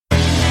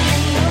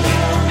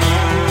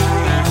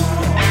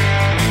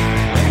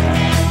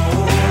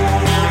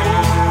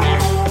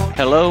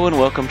Hello and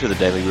welcome to the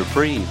Daily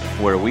Reprieve,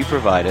 where we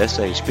provide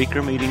SA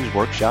speaker meetings,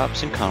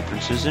 workshops, and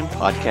conferences in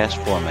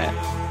podcast format.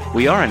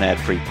 We are an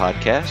ad-free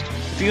podcast.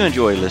 If you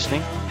enjoy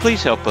listening,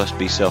 please help us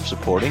be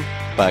self-supporting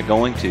by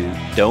going to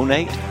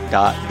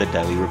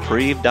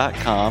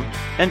donate.thedailyreprieve.com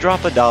and drop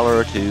 $1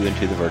 or $2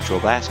 into the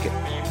virtual basket.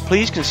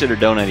 Please consider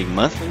donating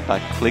monthly by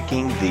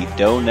clicking the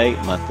Donate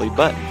Monthly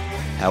button.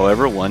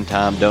 However,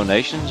 one-time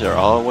donations are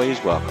always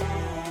welcome.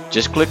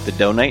 Just click the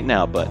Donate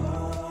Now button.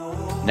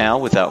 Now,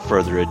 without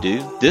further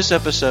ado, this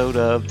episode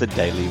of the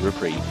Daily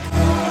Reprieve.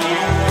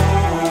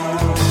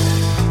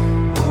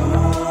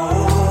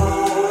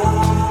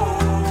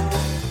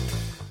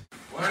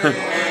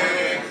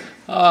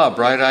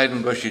 Bright-eyed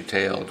and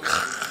bushy-tailed.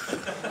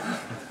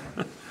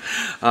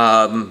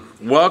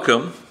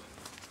 Welcome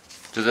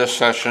to this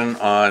session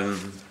on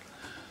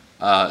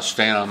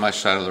staying on my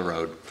side of the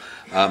road.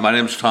 My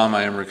name is Tom.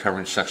 I am a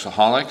recovering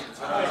sexaholic.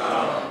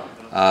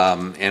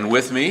 And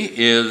with me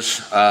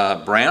is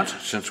Brant,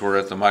 since we're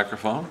at the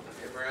microphone.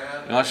 Hey,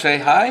 Brant. You want to say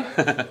hi?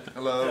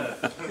 Hello.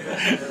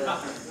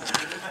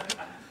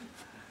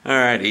 All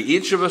righty.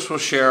 Each of us will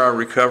share our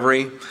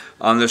recovery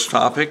on this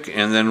topic,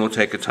 and then we'll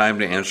take a time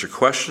to answer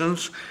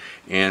questions.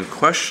 And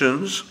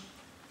questions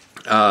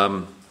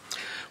will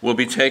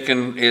be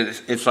taken.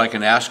 It's like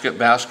an ask it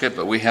basket,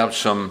 but we have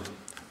some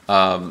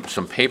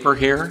paper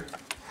here.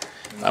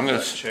 I'm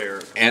going to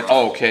chair. And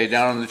okay,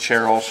 down on the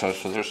chair also.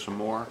 So there's some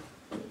more.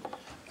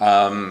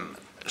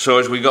 So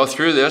as we go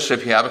through this,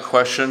 if you have a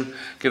question,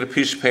 get a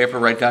piece of paper,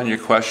 write down your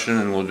question,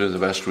 and we'll do the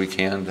best we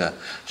can to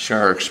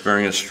share our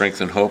experience, strength,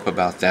 and hope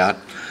about that.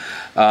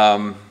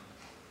 And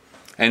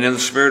in the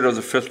spirit of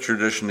the fifth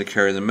tradition to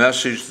carry the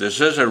message, this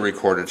is a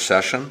recorded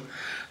session.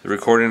 The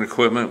recording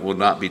equipment will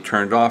not be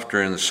turned off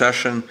during the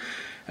session,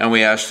 and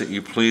we ask that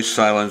you please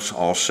silence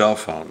all cell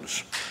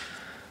phones.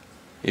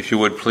 If you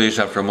would please,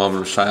 after a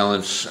moment of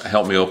silence,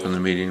 help me open the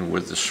meeting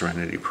with the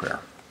Serenity Prayer.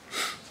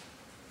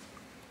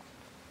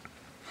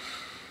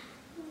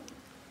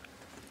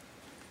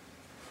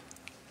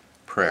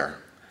 Prayer.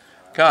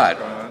 God,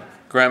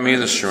 grant me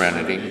the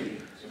serenity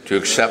to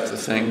accept the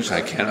things I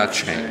cannot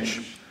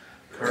change,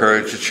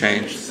 courage to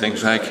change the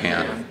things I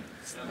can,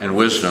 and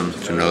wisdom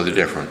to know the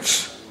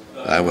difference.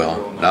 Thy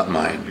will, not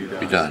mine,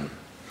 be done.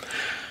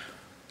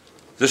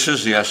 This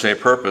is the SA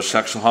purpose.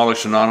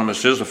 Sexaholics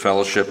Anonymous is a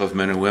fellowship of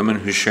men and women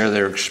who share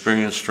their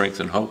experience, strength,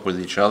 and hope with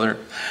each other,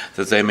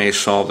 that they may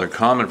solve their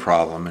common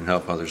problem and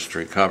help others to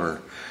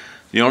recover.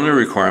 The only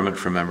requirement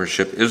for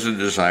membership is a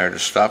desire to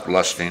stop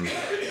lusting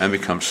and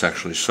become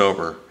sexually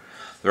sober.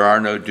 There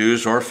are no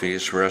dues or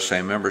fees for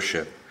SA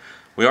membership.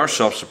 We are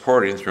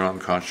self-supporting through own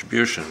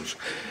contributions.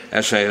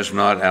 SA is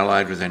not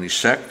allied with any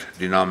sect,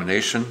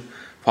 denomination,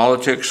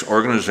 politics,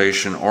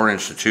 organization, or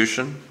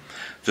institution,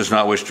 does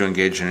not wish to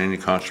engage in any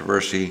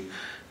controversy,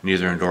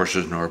 neither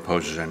endorses nor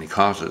opposes any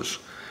causes.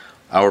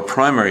 Our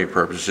primary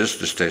purpose is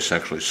to stay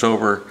sexually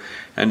sober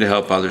and to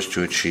help others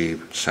to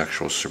achieve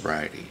sexual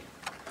sobriety.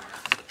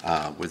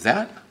 With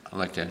that, I'd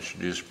like to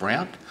introduce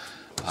Brant.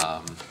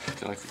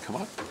 Would you like to come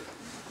up?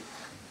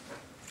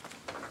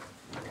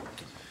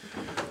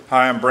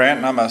 Hi, I'm Brant,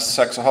 and I'm a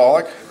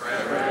sexaholic.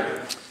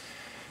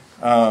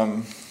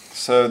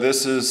 So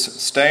this is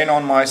staying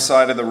on my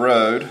side of the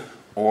road,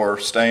 or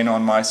staying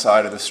on my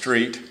side of the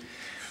street,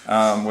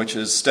 which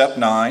is step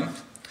 9.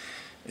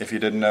 If you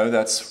didn't know,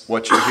 that's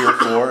what you're here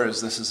for,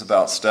 is this is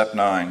about step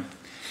 9.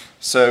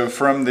 So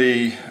from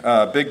the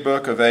big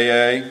book of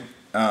AA,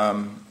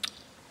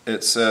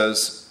 it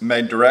says,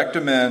 "Make direct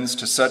amends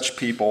to such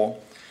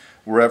people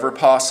wherever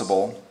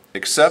possible,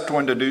 except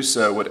when to do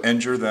so would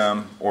injure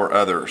them or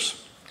others."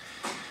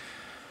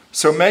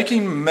 So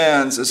making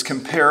amends is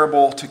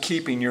comparable to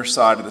keeping your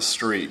side of the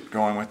street,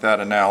 going with that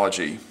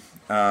analogy.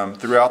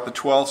 Throughout the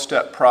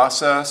 12-step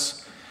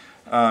process,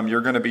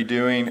 you're going to be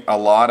doing a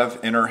lot of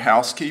inner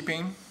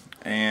housekeeping,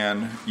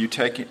 and in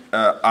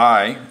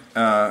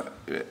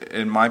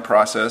my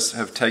process,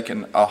 have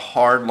taken a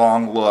hard,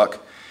 long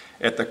look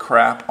at the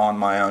crap on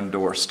my own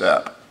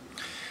doorstep.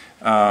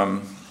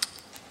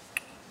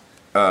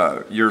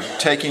 You're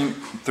taking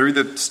through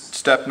the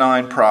step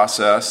 9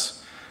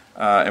 process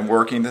and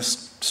working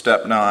this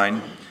step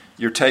 9.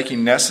 You're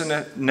taking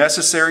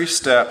necessary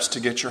steps to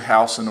get your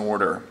house in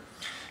order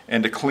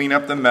and to clean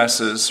up the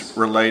messes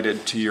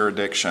related to your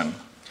addiction.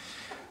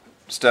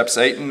 Steps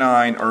 8 and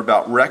 9 are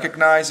about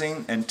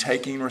recognizing and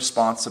taking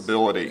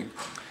responsibility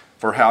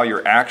for how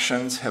your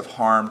actions have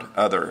harmed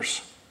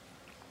others.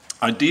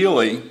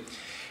 Ideally,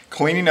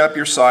 cleaning up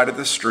your side of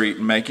the street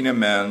and making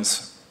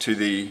amends to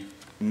the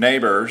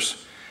neighbors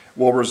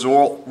will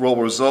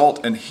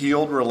result in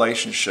healed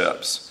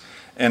relationships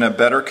and a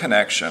better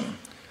connection.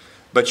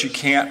 But you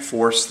can't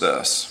force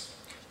this.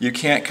 You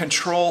can't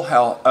control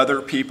how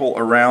other people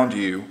around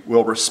you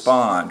will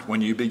respond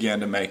when you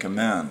begin to make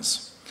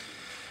amends.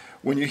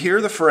 When you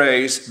hear the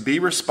phrase, "be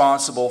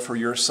responsible for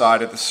your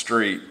side of the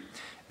street,"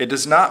 it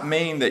does not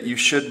mean that you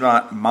should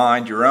not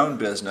mind your own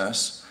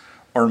business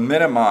or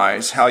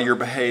minimize how your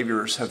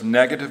behaviors have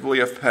negatively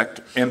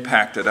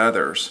impacted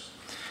others.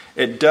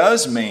 It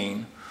does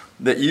mean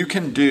that you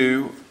can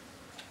do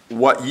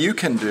what you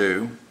can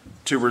do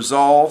to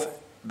resolve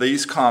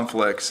these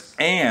conflicts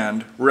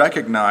and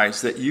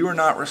recognize that you are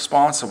not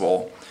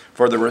responsible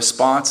for the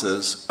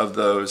responses of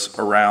those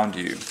around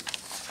you.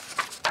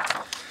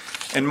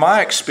 In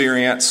my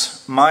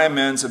experience, my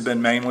amends have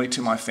been mainly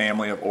to my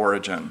family of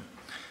origin,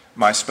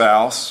 my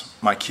spouse,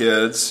 my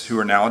kids, who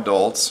are now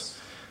adults,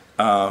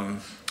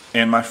 and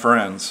my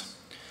friends.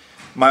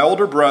 My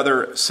older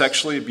brother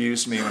sexually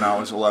abused me when I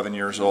was 11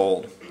 years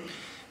old,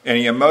 and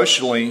he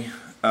emotionally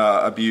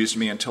abused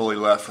me until he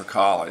left for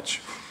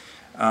college.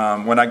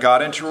 When I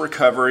got into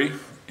recovery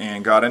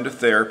and got into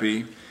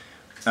therapy,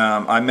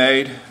 I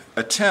made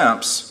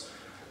attempts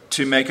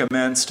to make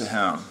amends to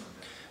him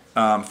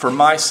for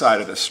my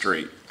side of the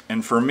street.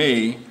 And for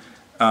me,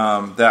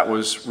 that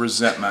was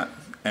resentment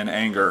and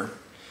anger.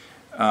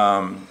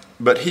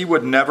 But he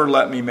would never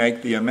let me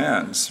make the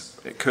amends.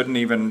 It couldn't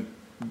even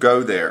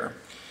go there.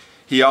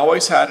 He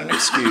always had an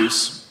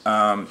excuse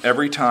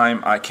every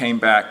time I came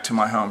back to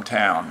my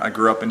hometown. I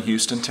grew up in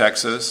Houston,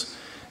 Texas,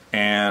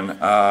 and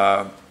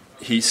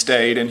he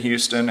stayed in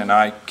Houston, and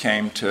I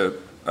came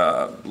to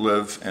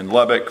live in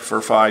Lubbock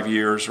for 5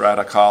 years right out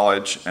of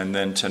college, and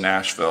then to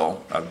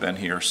Nashville. I've been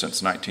here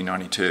since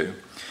 1992.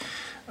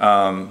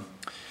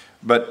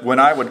 But when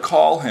I would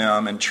call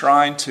him and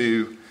trying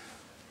to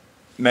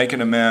make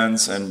an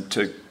amends and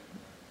to,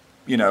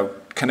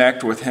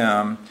 connect with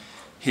him,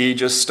 he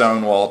just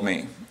stonewalled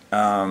me.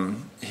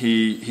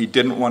 He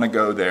didn't want to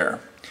go there,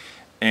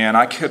 and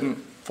I couldn't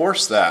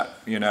force that,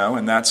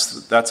 and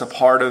that's a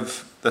part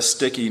of the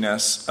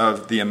stickiness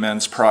of the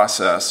amends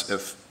process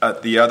if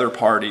the other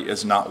party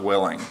is not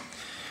willing.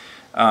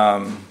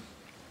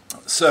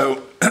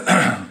 So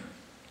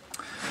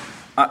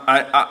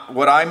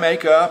what I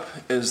make up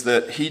is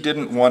that he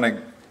didn't want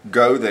to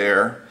go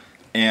there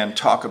and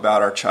talk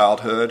about our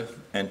childhood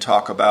and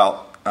talk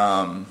about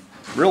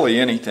really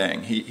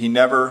anything. He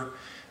never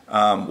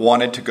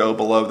wanted to go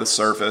below the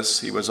surface.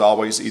 He was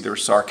always either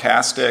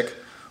sarcastic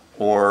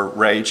or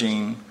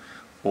raging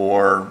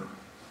or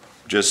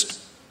just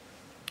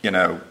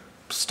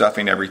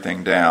stuffing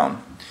everything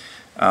down.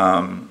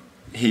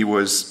 He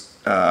was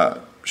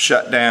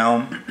shut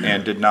down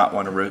and did not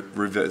want to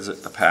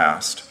revisit the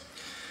past.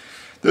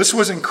 This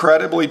was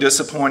incredibly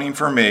disappointing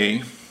for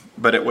me,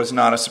 but it was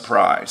not a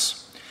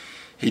surprise.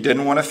 He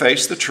didn't want to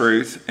face the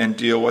truth and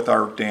deal with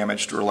our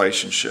damaged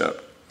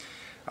relationship.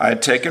 I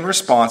had taken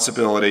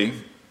responsibility,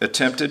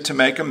 attempted to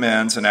make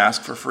amends and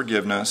ask for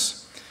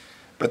forgiveness,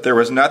 but there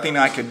was nothing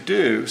I could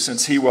do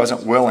since he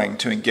wasn't willing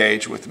to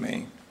engage with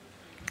me.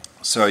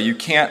 So you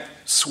can't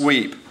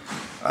sweep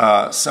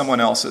someone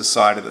else's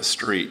side of the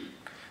street.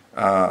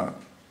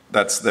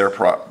 That's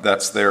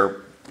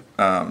their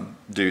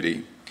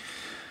duty.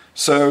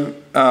 So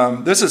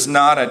this is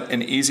not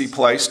an easy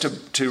place to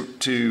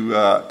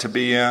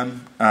be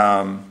in.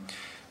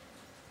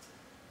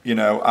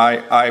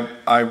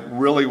 I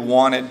really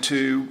wanted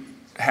to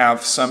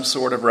have some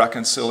sort of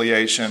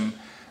reconciliation.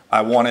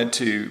 I wanted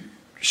to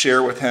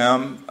share with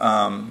him,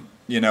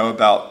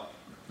 about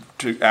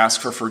to ask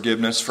for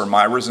forgiveness for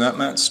my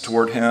resentments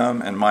toward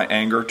him and my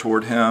anger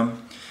toward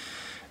him.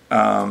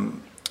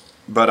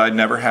 But I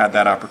never had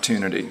that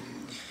opportunity.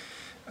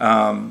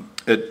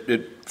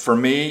 For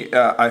me,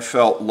 I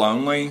felt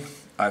lonely,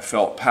 I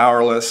felt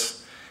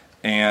powerless,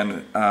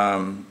 and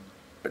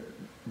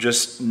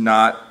just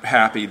not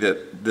happy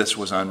that this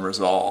was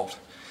unresolved.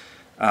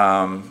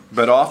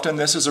 But often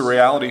this is a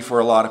reality for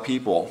a lot of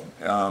people.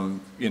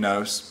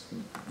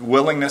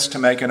 Willingness to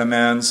make an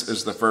amends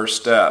is the first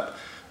step,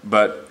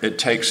 but it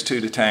takes two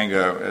to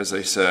tango, as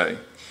they say.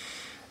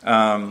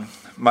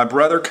 My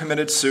brother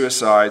committed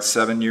suicide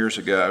 7 years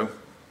ago.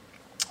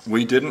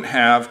 We didn't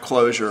have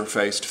closure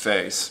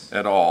face-to-face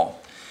at all.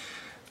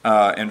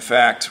 In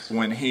fact,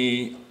 when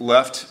he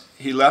left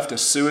a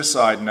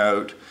suicide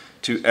note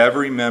to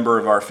every member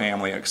of our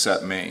family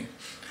except me.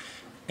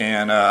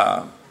 And I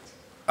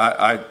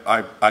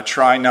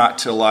try not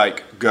to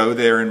go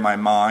there in my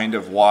mind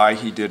of why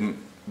he didn't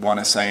want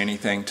to say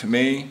anything to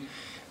me.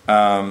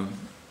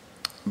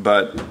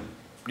 But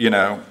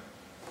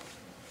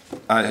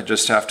I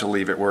just have to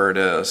leave it where it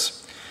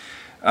is.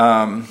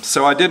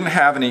 So I didn't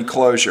have any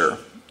closure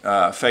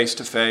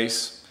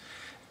face-to-face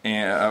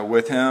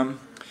with him.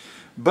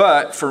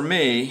 But for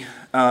me,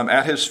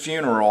 at his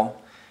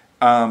funeral,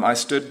 I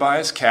stood by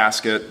his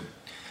casket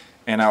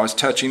and I was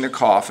touching the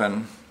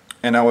coffin,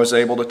 and I was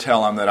able to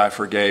tell him that I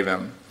forgave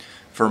him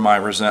for my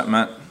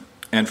resentment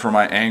and for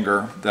my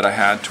anger that I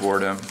had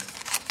toward him.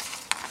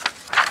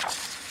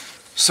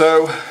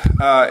 So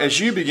as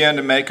you begin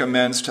to make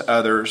amends to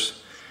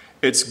others,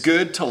 it's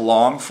good to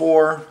long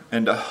for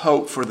and to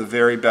hope for the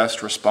very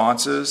best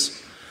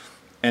responses,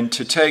 and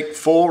to take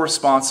full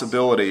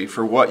responsibility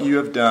for what you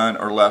have done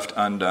or left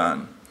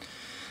undone.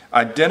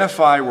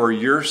 Identify where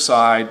your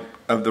side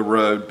of the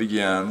road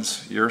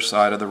begins, your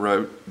side of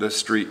the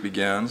street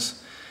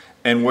begins,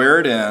 and where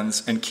it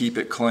ends, and keep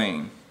it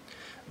clean.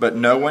 But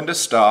know when to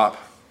stop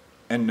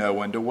and know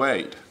when to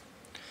wait.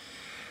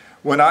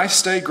 When I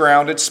stay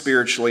grounded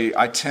spiritually,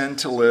 I tend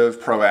to live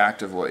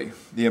proactively.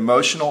 The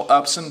emotional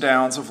ups and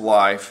downs of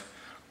life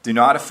do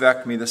not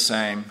affect me the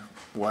same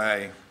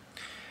way.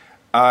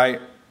 I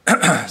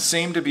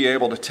seem to be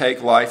able to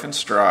take life in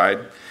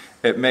stride.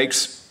 It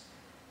means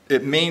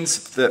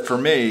that for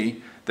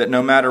me, that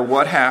no matter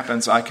what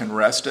happens, I can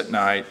rest at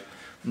night,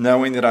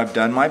 knowing that I've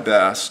done my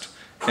best,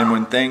 and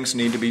when things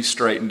need to be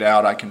straightened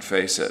out, I can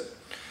face it.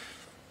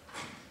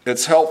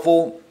 It's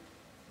helpful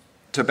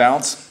to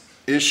bounce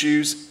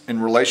issues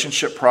and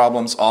relationship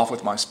problems off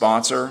with my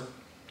sponsor,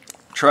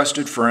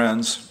 trusted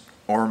friends,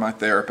 or my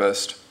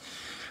therapist.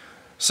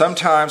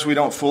 Sometimes we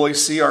don't fully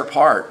see our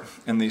part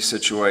in these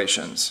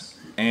situations,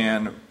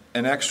 and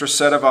an extra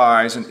set of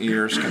eyes and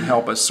ears can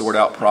help us sort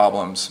out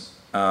problems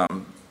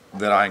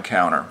that I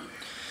encounter.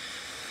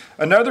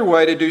 Another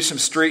way to do some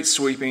street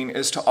sweeping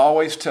is to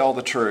always tell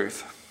the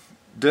truth.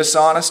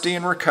 Dishonesty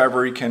in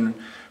recovery can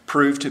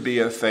prove to be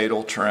a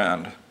fatal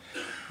trend.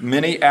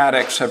 Many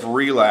addicts have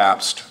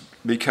relapsed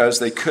because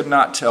they could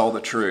not tell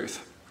the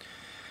truth.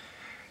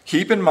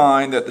 Keep in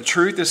mind that the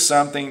truth is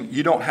something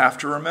you don't have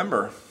to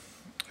remember.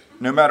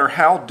 No matter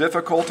how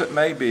difficult it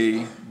may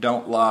be,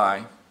 don't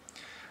lie.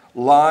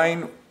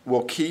 Lying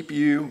will keep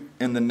you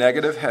in the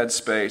negative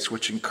headspace,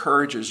 which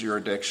encourages your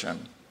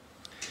addiction.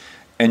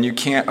 And you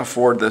can't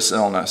afford this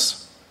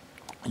illness.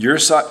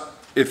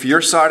 If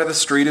your side of the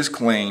street is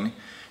clean,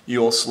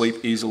 you'll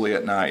sleep easily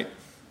at night.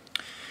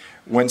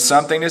 When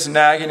something is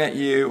nagging at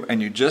you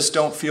and you just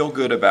don't feel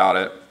good about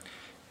it,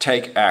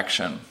 take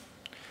action.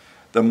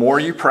 The more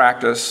you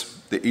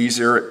practice, the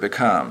easier it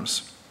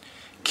becomes.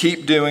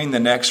 Keep doing the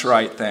next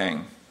right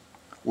thing.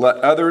 Let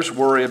others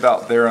worry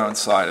about their own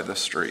side of the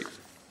street.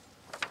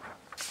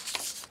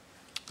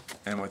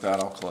 And with that,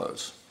 I'll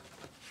close.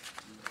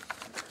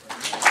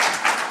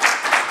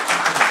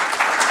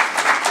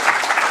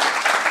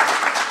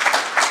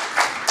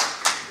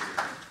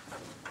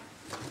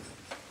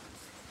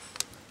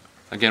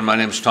 Again, my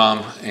name is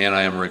Tom, and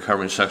I am a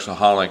recovering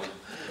sexaholic.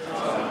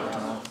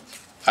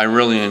 I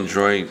really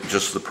enjoy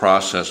just the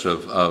process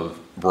of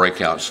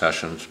breakout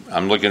sessions.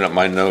 I'm looking at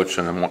my notes,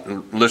 and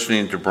I'm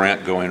listening to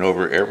Brant going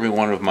over every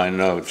one of my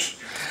notes.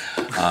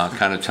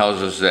 Kind of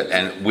tells us that,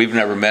 and we've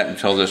never met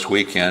until this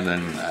weekend,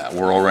 and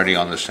we're already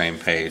on the same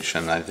page,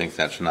 and I think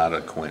that's not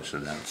a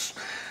coincidence.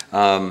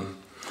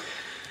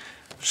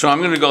 So I'm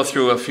going to go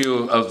through a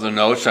few of the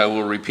notes. I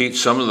will repeat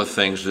some of the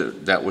things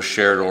that was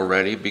shared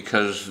already,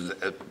 because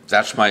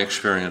that's my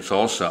experience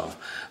also.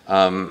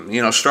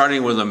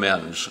 Starting with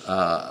amends.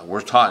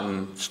 We're taught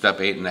in step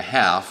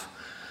 8.5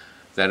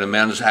 that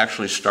amends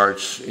actually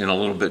starts in a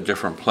little bit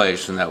different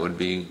place, and that would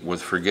be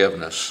with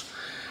forgiveness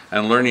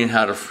and learning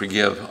how to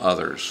forgive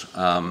others.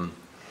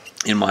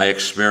 In my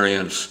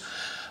experience,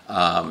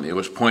 it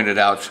was pointed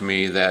out to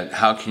me that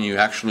how can you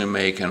actually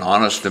make an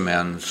honest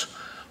amends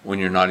when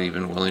you're not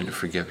even willing to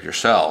forgive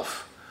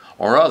yourself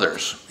or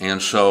others?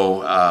 And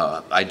so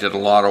I did a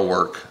lot of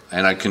work,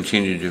 and I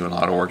continue to do a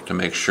lot of work to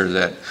make sure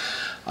that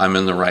I'm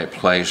in the right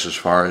place as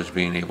far as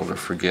being able to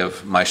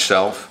forgive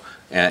myself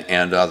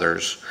and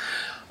others.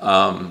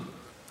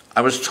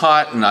 I was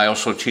taught, and I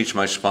also teach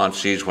my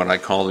sponsees, what I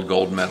call the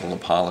gold medal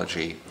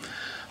apology.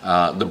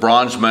 The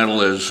bronze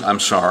medal is, I'm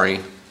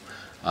sorry,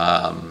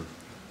 and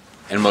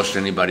most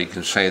anybody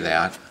can say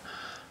that.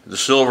 The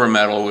silver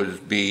medal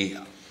would be,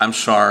 I'm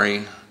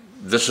sorry,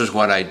 this is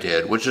what I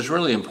did, which is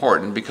really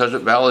important because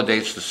it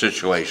validates the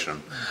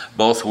situation,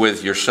 both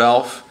with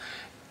yourself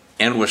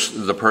and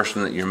with the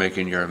person that you're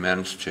making your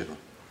amends to.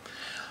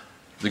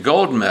 The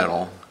gold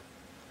medal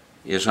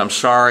is, I'm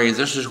sorry,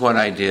 this is what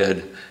I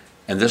did,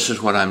 and this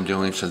is what I'm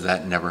doing so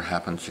that never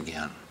happens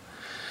again.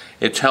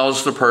 It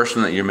tells the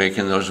person that you're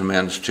making those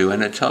amends to,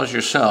 and it tells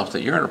yourself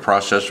that you're in a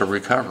process of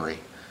recovery.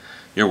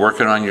 You're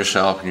working on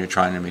yourself, and you're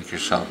trying to make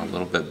yourself a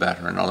little bit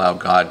better and allow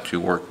God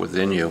to work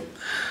within you.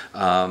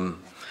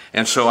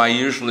 And so I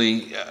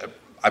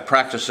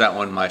practice that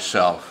one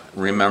myself,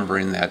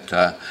 remembering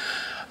that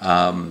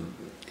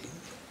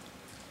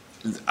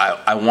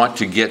I want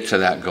to get to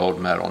that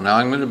gold medal. Now,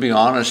 I'm going to be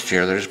honest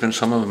here. There's been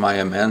some of my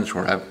amends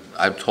where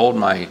I've told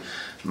my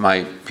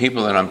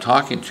people that I'm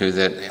talking to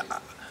that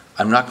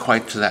I'm not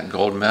quite to that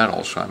gold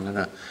medal, so I'm going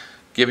to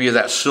give you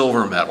that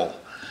silver medal.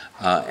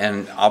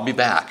 And I'll be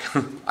back.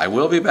 I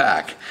will be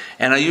back.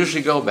 And I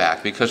usually go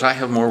back because I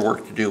have more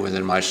work to do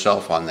within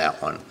myself on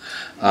that one.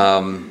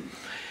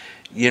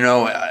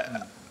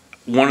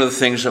 One of the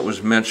things that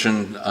was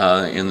mentioned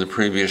in the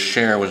previous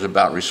share was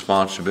about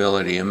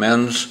responsibility.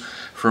 Amends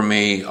for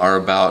me are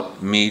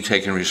about me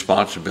taking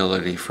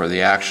responsibility for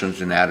the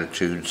actions and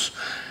attitudes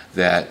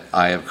that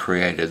I have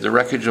created, the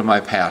wreckage of my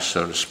past,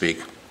 so to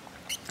speak.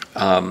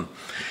 And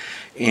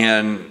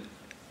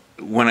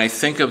when I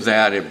think of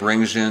that, it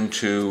brings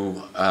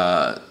into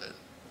the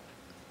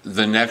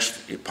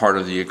next part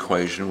of the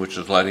equation, which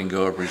is letting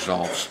go of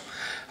results.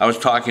 I was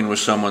talking with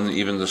someone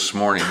even this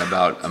morning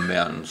about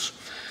amends.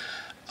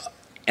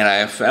 And I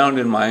have found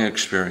in my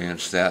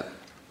experience that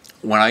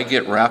when I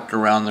get wrapped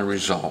around the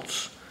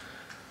results,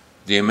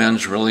 the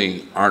amends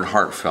really aren't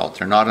heartfelt.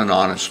 They're not an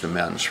honest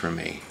amends for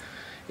me.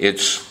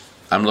 It's,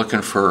 I'm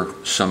looking for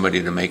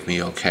somebody to make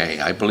me okay.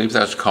 I believe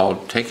that's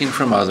called taking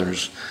from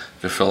others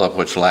to fill up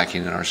what's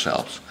lacking in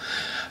ourselves.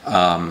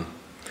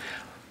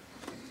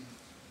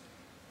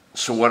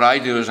 So what I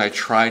do is I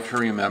try to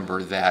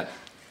remember that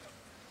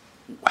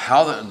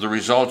how the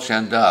results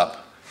end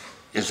up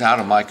is out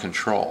of my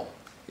control.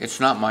 It's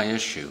not my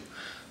issue.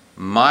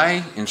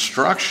 My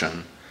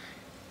instruction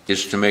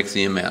is to make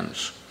the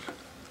amends.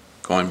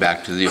 Going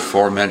back to the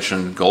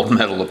aforementioned gold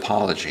medal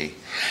apology.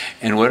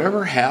 And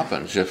whatever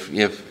happens,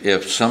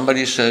 if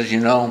somebody says,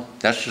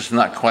 that's just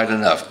not quite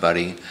enough,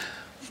 buddy,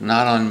 it's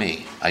not on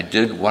me. I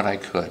did what I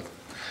could.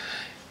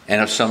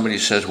 And if somebody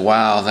says,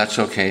 wow, that's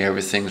okay,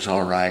 everything's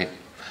all right,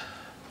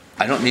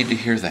 I don't need to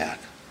hear that,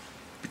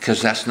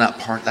 because that's not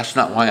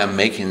why I'm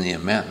making the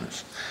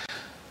amends.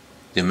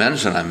 The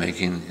amends that I'm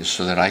making is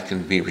so that I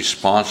can be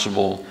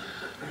responsible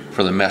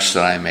for the mess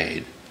that I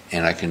made,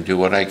 and I can do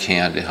what I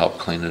can to help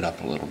clean it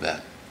up a little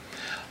bit.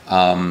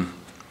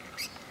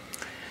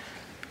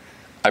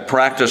 I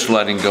practice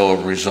letting go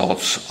of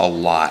results a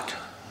lot,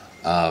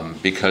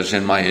 because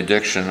in my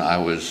addiction I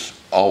was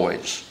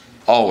always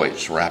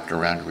wrapped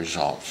around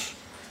results,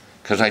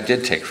 because I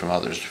did take from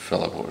others to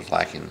fill up what was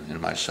lacking in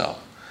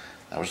myself.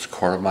 That was the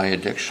core of my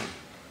addiction.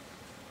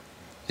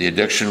 The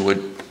addiction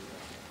would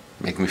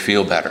make me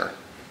feel better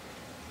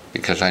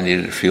because I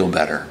needed to feel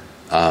better.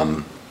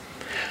 Well,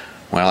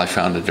 I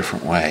found a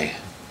different way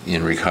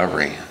in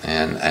recovery,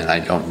 and I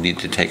don't need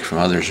to take from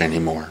others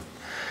anymore.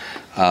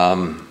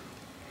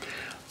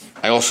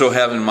 I also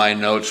have in my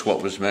notes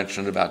what was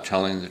mentioned about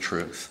telling the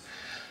truth.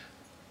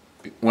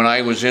 When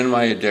I was in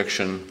my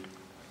addiction,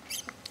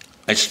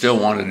 I still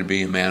wanted to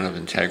be a man of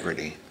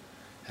integrity,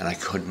 and I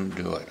couldn't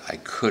do it. I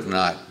could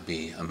not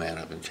be a man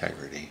of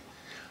integrity.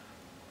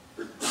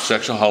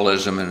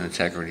 Sexaholism and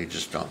integrity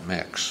just don't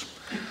mix.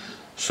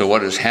 So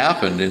what has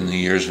happened in the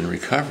years in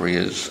recovery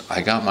is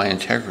I got my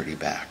integrity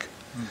back.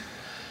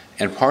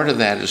 And part of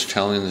that is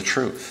telling the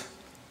truth.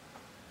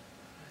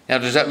 Now,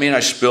 does that mean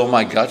I spill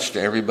my guts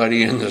to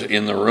everybody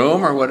in the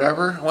room or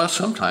whatever? Well,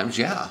 sometimes,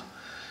 yeah.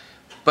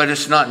 But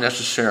it's not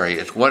necessary.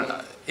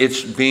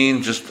 It's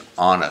being just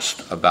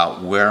honest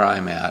about where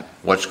I'm at,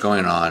 what's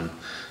going on,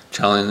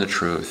 telling the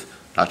truth,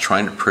 not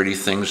trying to pretty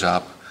things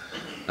up,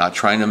 not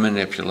trying to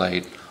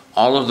manipulate,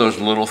 all of those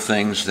little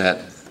things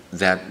that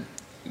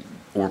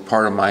were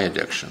part of my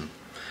addiction.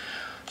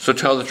 So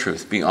tell the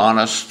truth. Be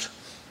honest.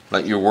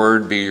 Let your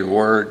word be your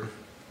word.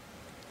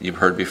 You've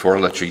heard before,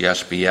 let your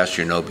yes be yes,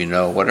 your no be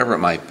no, whatever it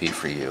might be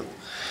for you.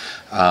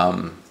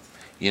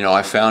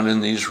 I found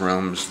in these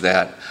rooms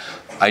that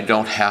I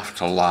don't have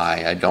to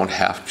lie. I don't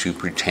have to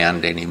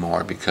pretend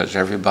anymore, because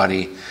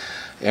everybody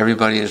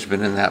has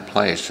been in that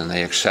place, and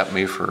they accept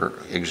me for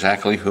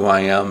exactly who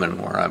I am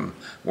and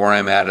where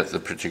I'm at the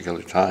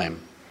particular time.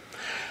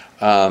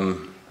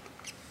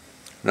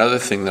 Another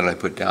thing that I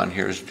put down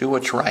here is do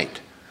what's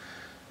right,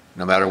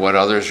 no matter what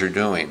others are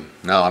doing.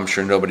 Now, I'm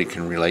sure nobody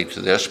can relate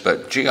to this,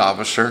 but gee,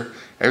 officer,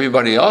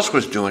 everybody else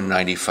was doing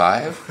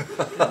 95.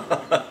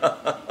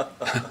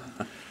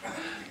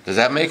 Does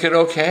that make it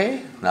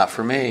okay? Not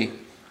for me.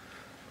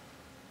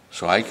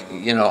 So I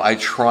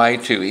try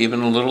to,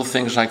 even little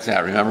things like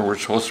that. Remember, we're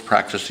supposed to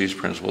practice these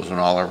principles in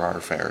all of our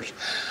affairs.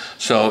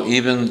 So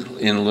even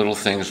in little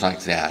things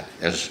like that,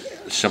 as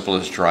simple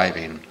as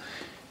driving,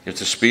 if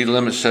the speed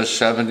limit says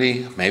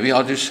 70, maybe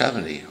I'll do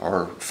 70,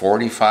 or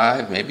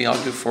 45, maybe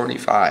I'll do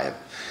 45.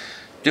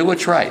 Do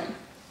what's right.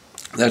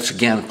 That's,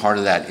 again, part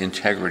of that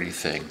integrity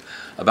thing,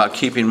 about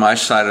keeping my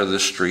side of the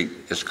street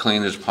as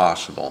clean as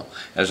possible,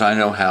 as I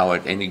know how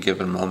at any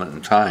given moment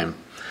in time.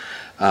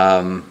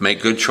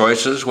 Make good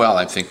choices. Well,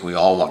 I think we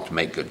all want to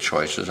make good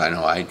choices. I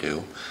know I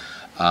do.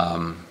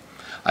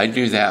 I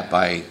do that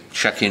by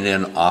checking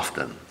in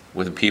often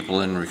with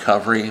people in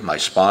recovery, my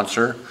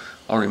sponsor.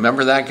 Oh,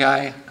 remember that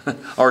guy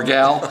or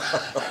gal?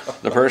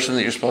 The person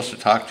that you're supposed to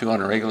talk to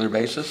on a regular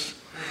basis?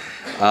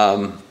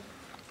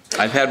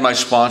 I've had my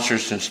sponsor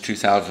since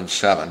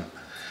 2007,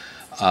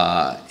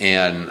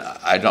 and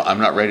I'm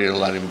not ready to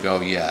let him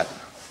go yet,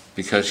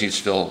 because he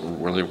still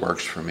really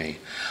works for me.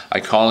 I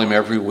call him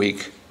every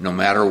week, no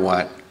matter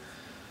what,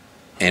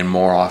 and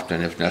more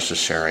often if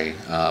necessary.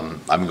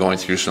 I'm going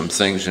through some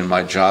things in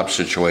my job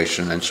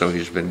situation, and so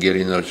he's been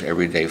getting those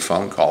everyday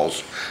phone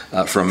calls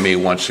from me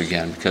once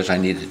again, because I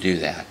need to do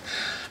that.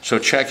 So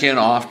check in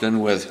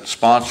often with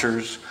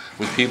sponsors,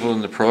 with people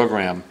in the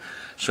program,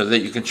 so that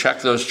you can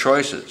check those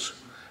choices.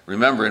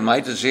 Remember, in my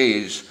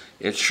disease,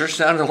 it sure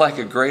sounded like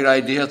a great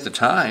idea at the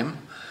time,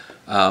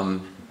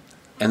 and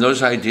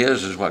those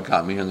ideas is what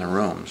got me in the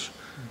rooms.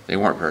 They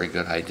weren't very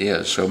good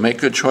ideas, so make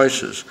good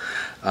choices.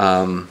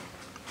 Another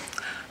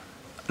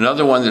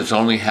one that's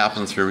only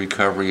happened through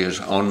recovery is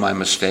own my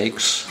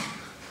mistakes.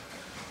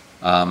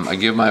 I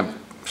give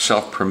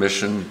myself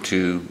permission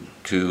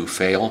to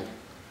fail.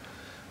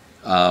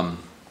 One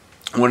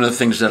of the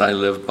things that I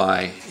live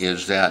by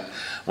is that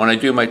when I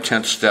do my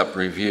 10th step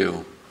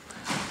review,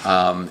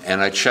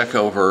 and I check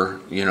over,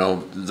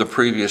 the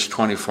previous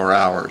 24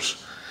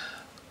 hours,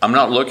 I'm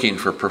not looking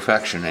for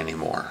perfection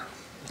anymore.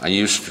 I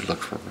used to look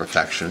for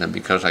perfection, and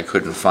because I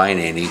couldn't find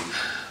any,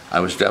 I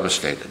was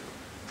devastated.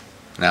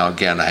 Now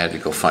again, I had to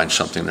go find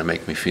something to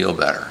make me feel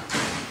better.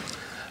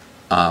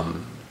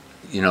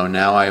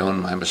 Now I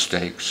own my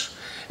mistakes.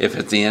 If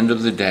at the end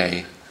of the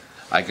day,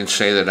 I can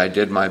say that I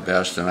did my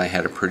best and I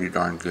had a pretty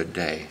darn good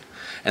day.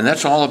 And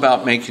that's all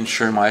about making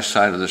sure my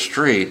side of the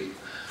street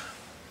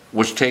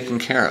was taken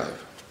care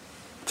of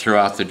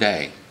throughout the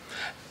day.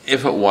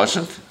 If it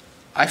wasn't,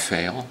 I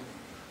fail.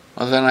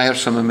 Well, then I have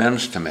some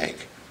amends to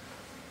make,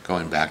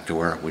 going back to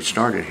where we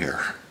started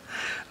here.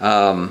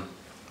 And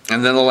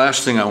then the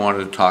last thing I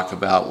wanted to talk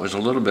about was a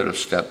little bit of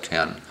step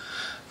 10,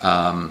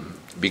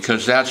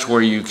 because that's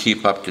where you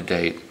keep up to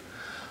date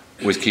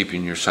with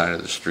keeping your side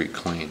of the street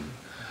clean.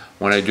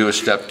 When I do a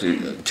step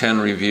 10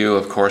 review,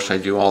 of course, I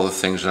do all the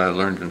things that I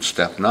learned in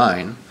step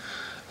 9,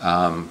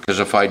 because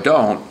if I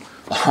don't,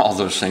 all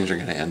those things are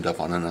going to end up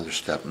on another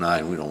step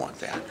 9. We don't want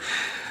that.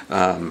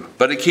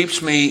 But it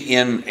keeps me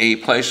in a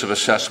place of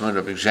assessment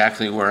of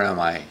exactly where am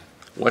I,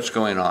 what's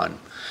going on.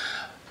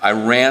 I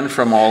ran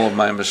from all of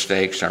my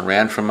mistakes. I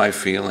ran from my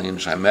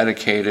feelings. I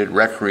medicated,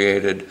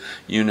 recreated,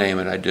 you name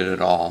it, I did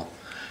it all.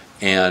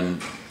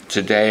 And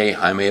today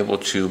I'm able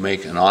to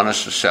make an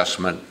honest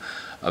assessment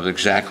of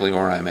exactly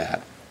where I'm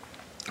at.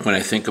 When I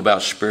think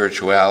about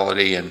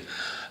spirituality and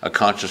a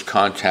conscious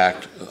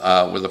contact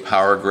with a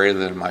power greater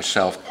than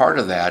myself, part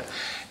of that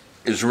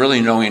is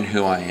really knowing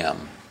who I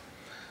am.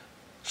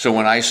 So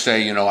when I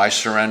say, I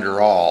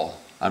surrender all,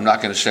 I'm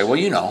not going to say,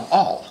 well,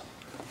 all.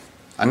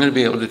 I'm going to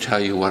be able to tell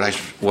you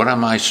what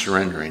am I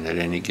surrendering at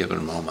any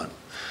given moment.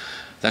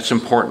 That's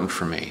important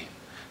for me.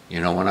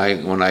 When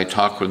I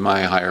talk with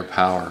my higher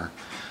power,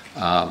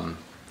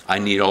 I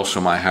need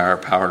also my higher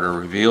power to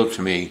reveal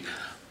to me,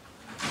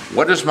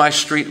 what does my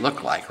street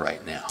look like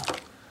right now?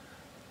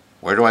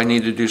 Where do I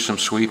need to do some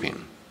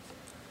sweeping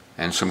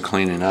and some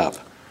cleaning up?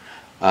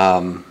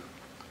 The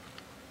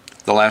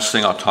last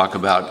thing I'll talk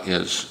about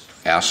is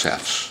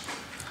assets.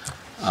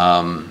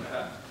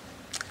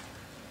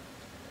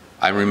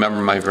 I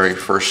remember my very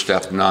first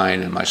step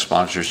 9, and my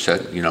sponsor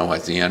said,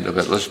 at the end of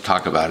it, let's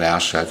talk about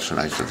assets. And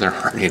I said, there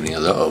aren't any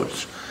of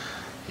those.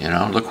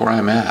 Look where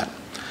I'm at.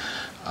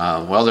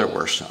 Well, there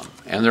were some.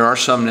 And there are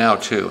some now,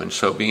 too. And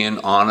so being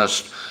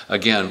honest,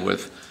 again,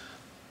 with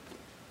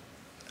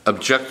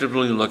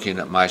objectively looking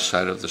at my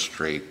side of the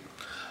street,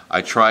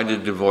 I tried to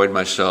devoid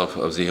myself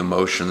of the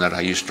emotion that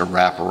I used to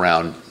wrap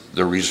around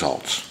the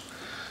results.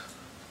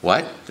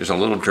 What? There's a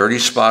little dirty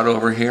spot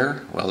over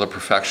here? Well, the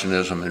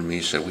perfectionism in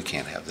me said, we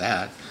can't have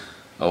that.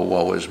 Oh,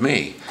 woe is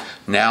me.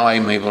 Now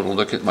I'm able to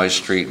look at my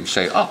street and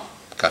say, oh,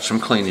 got some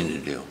cleaning to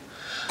do.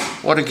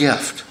 What a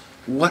gift.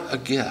 What a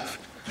gift.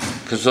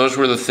 Because those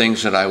were the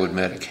things that I would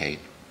medicate.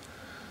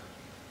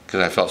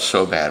 Because I felt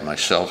so bad. My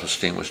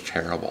self-esteem was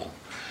terrible.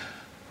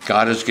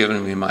 God has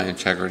given me my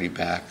integrity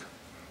back.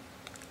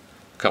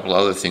 A couple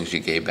other things he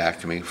gave back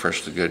to me.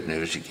 First, the good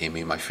news, he gave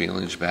me my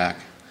feelings back.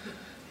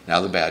 Now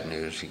the bad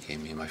news, he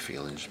gave me my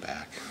feelings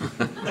back.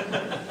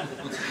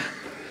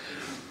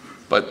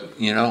 But,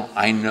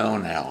 I know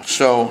now.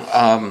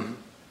 So,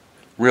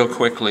 real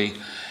quickly,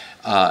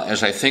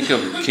 as I think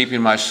of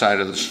keeping my side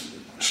of the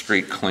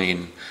street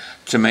clean,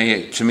 to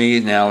me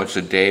now it's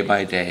a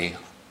day-by-day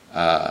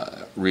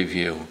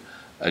review,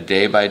 a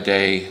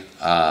day-by-day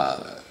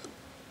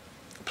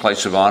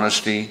place of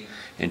honesty,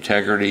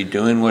 integrity,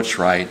 doing what's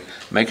right,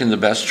 making the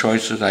best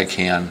choices I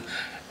can,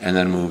 and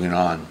then moving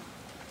on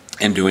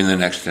and doing the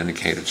next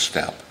indicated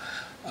step.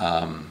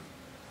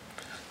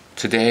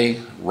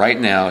 Today, right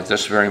now, at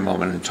this very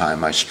moment in time,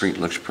 my street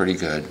looks pretty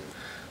good,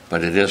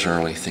 but it is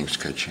early. Things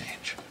could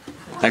change.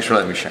 Thanks for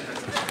letting me share.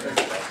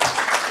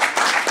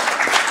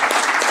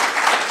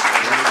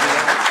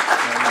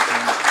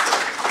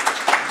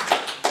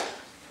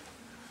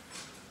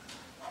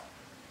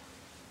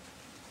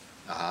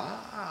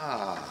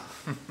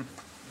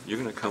 You're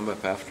going to come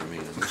up after me.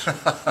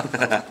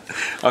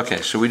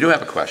 Okay, so we do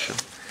have a question.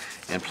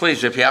 And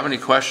please, if you have any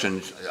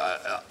questions,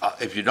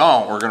 if you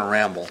don't, we're going to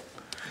ramble.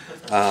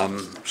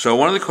 So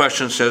one of the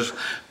questions says,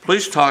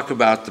 please talk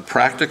about the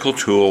practical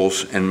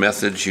tools and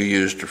methods you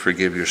use to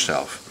forgive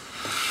yourself.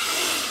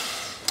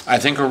 I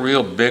think a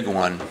real big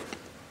one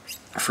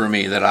for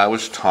me that I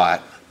was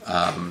taught,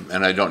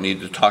 and I don't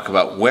need to talk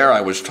about where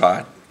I was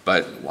taught,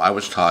 but I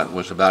was taught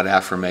was about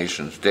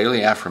affirmations,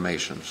 daily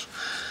affirmations.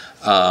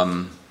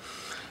 And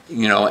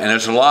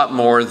it's a lot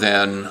more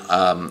than,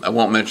 I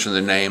won't mention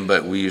the name,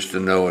 but we used to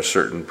know a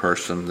certain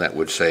person that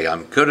would say,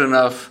 I'm good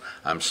enough,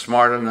 I'm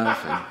smart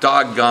enough, and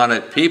doggone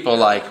it, people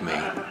like me.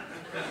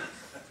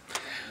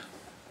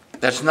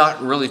 That's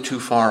not really too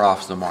far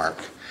off the mark.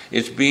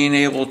 It's being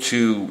able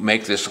to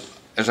make this,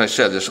 as I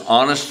said, this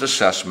honest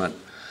assessment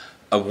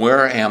of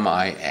where am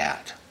I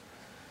at.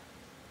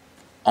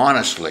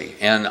 Honestly,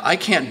 and I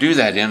can't do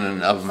that in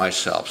and of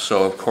myself.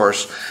 So, of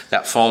course,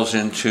 that falls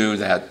into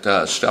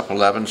that step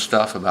 11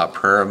 stuff about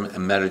prayer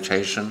and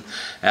meditation,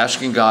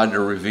 asking God to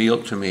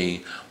reveal to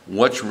me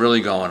what's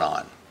really going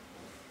on.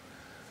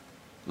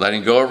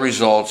 Letting go of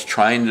results,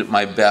 trying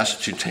my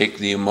best to take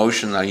the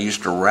emotion that I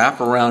used to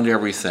wrap around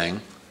everything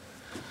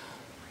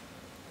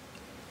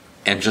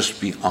and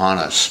just be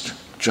honest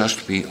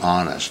just be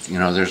honest.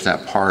 There's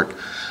that part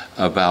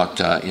about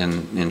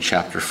in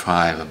chapter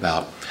 5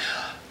 about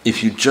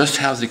if you just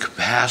have the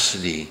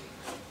capacity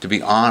to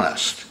be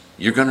honest,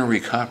 you're going to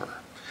recover.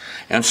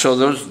 And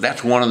so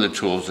that's one of the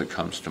tools that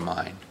comes to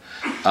mind.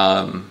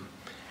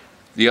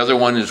 The other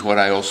one is what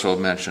I also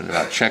mentioned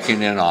about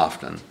checking in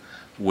often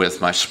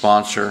with my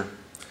sponsor,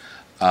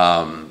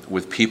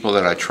 with people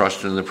that I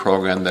trust in the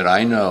program that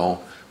I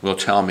know will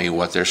tell me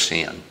what they're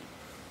seeing.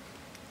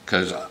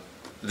 Because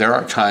there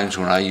are times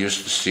when I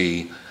used to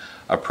see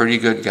a pretty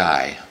good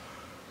guy.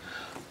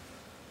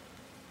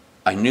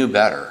 I knew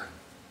better,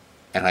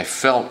 and I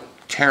felt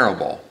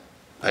terrible,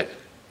 but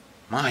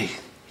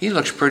he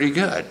looks pretty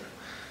good.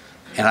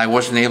 And I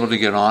wasn't able to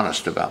get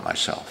honest about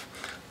myself.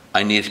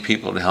 I needed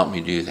people to help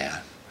me do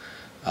that.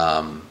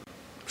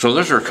 So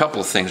those are a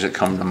couple of things that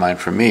come to mind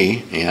for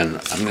me, and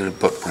I'm going to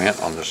put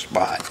Brant on the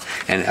spot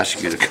and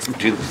ask you to come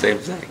do the same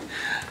thing.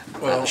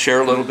 Well,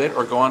 share a little bit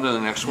or go on to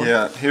the next one.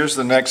 Yeah, here's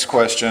the next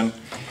question.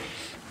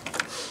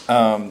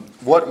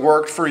 What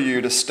worked for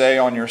you to stay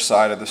on your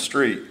side of the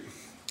street?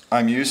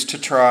 I'm used to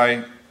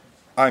try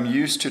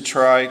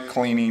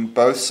cleaning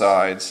both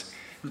sides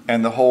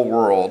and the whole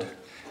world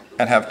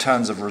and have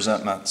tons of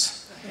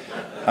resentments.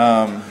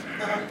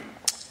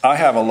 I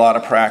have a lot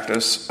of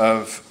practice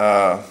of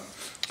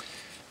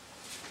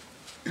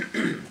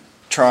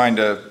trying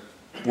to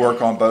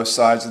work on both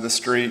sides of the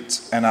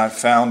streets, and I've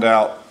found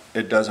out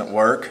it doesn't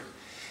work,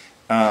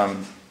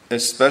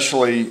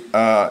 especially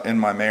in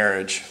my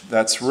marriage.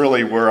 That's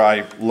really where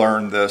I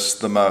learned this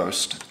the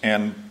most.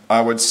 And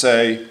I would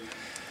say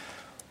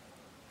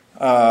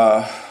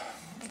I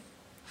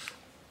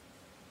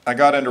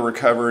got into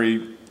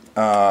recovery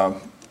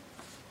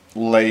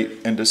late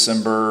in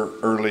December,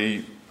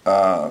 early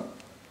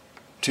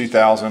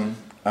 2000,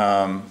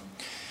 and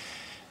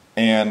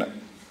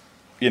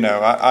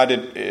I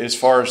did, as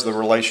far as the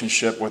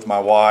relationship with my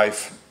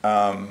wife,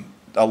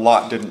 a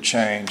lot didn't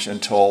change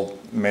until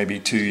maybe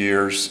 2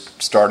 years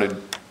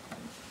started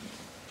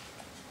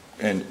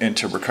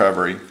into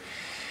recovery,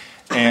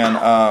 and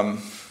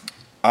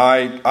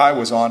I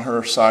was on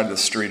her side of the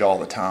street all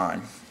the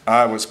time.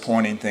 I was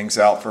pointing things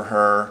out for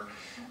her.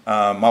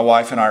 My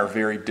wife and I are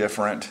very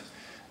different.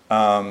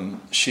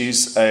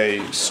 She's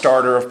a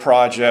starter of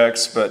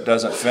projects but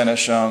doesn't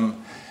finish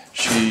them.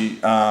 She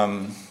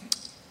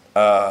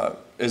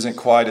isn't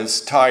quite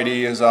as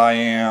tidy as I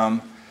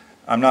am.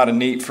 I'm not a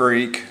neat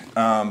freak,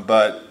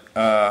 but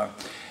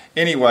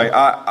anyway,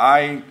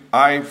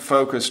 I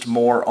focused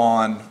more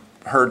on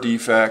her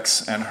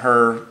defects and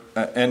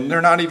and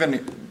they're not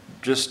even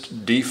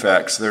just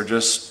defects. They're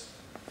just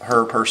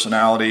her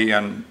personality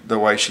and the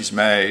way she's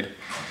made.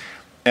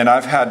 And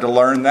I've had to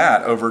learn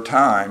that over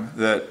time,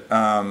 that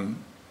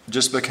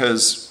just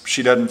because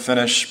she doesn't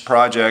finish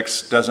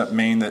projects doesn't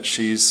mean that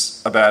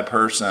she's a bad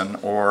person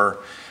or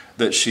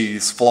that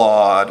she's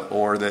flawed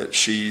or that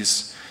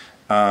she's,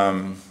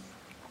 I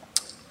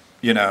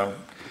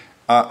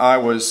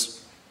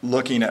was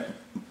looking at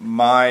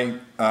my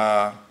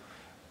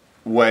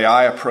way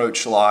I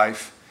approach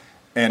life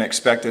and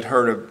expected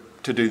her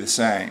to do the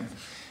same.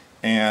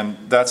 And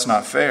that's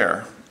not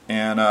fair.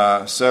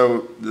 And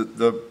so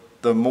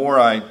the more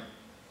I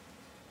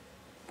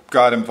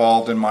got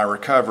involved in my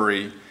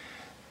recovery,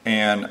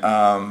 and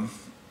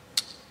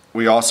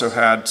we also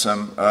had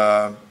some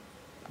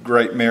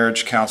great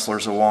marriage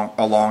counselors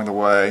along the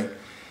way,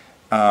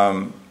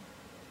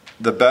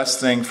 the best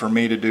thing for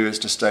me to do is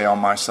to stay on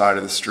my side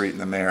of the street in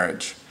the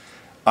marriage.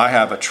 I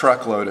have a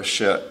truckload of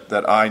shit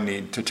that I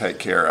need to take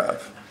care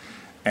of,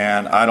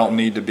 and I don't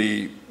need to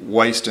be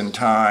wasting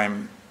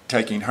time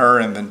taking her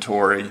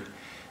inventory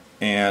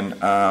and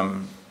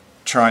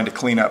trying to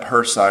clean up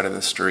her side of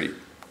the street.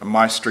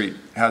 My street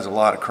has a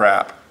lot of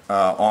crap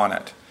on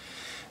it.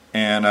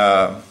 And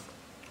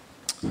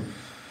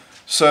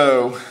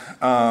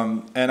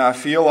and I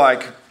feel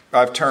like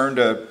I've turned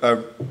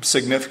a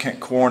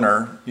significant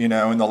corner, in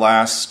the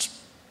last,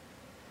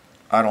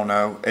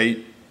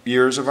 8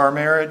 years of our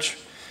marriage.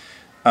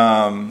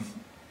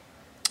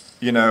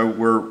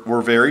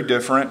 We're very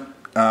different.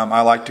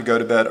 I like to go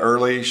to bed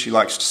early. She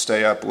likes to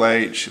stay up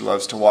late. She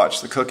loves to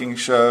watch the cooking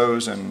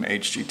shows and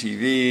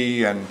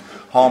HGTV and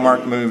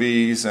Hallmark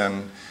movies,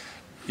 and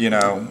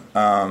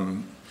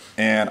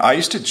and I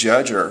used to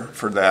judge her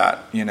for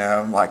that,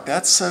 like,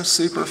 that's so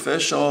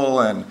superficial,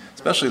 and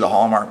especially the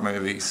Hallmark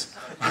movies.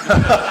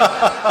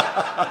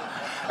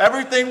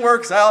 Everything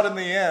works out in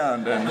the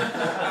end, and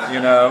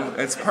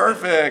it's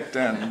perfect,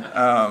 and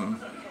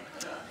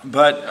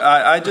but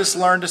I just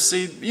learned to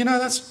see,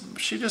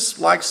 she just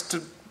likes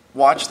to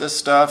watch this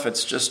stuff.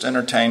 It's just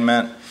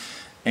entertainment,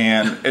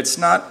 and it's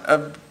not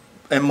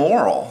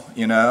immoral,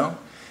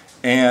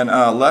 and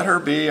let her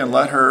be and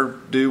let her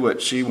do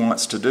what she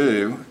wants to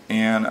do,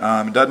 and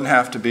it doesn't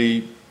have to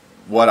be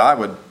what I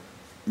would,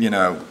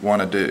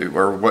 want to do,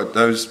 or what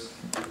those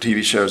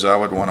TV shows I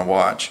would want to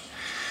watch.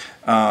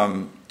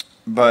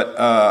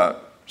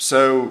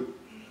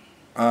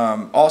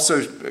 Also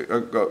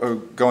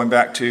going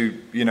back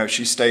to,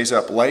 she stays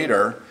up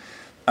later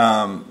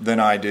than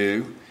I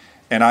do,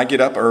 And I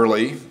get up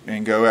early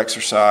and go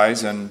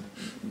exercise and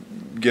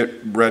get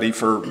ready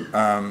for,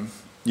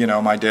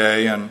 my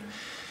day. And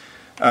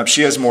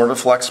she has more of a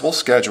flexible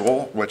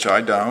schedule, which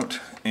I don't.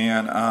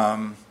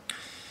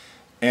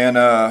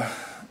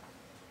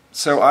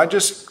 So I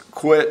just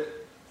quit,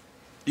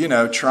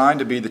 trying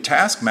to be the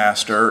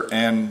taskmaster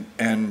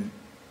and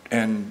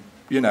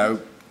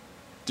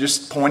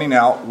just pointing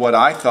out what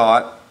I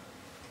thought,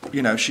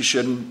 she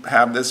shouldn't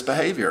have this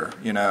behavior,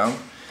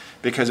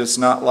 because it's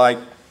not like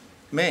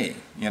me,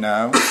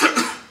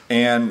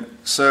 And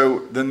so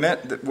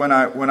when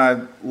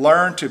I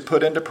learned to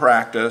put into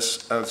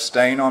practice of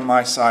staying on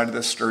my side of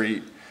the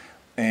street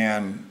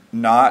and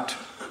not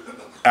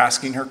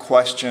asking her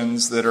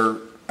questions that are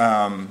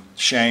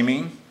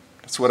shaming,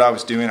 that's what I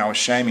was doing. I was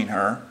shaming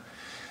her,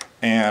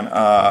 and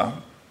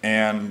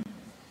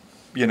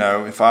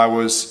if I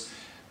was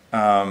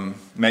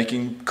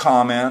making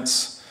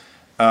comments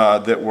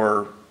that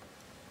were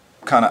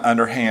kind of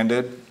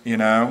underhanded,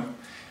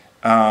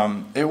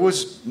 it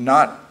was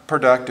not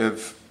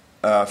productive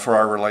for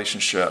our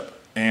relationship.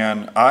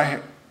 And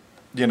I,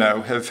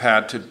 have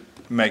had to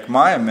make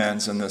my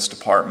amends in this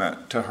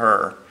department to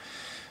her.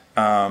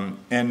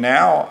 And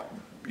now,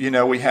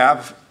 we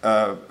have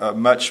a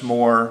much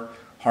more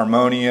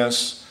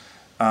harmonious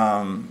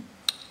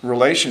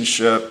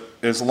relationship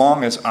as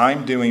long as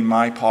I'm doing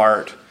my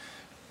part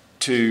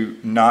to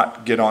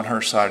not get on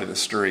her side of the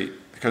street.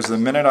 Because the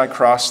minute I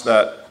cross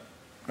that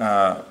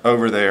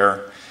over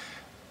there,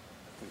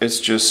 it's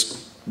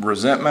just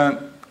resentment.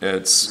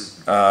 It's,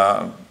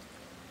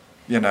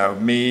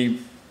 me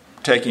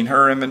taking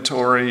her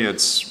inventory.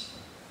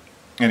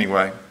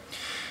 Anyway,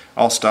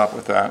 I'll stop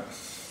with that.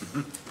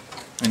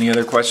 Any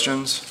other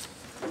questions?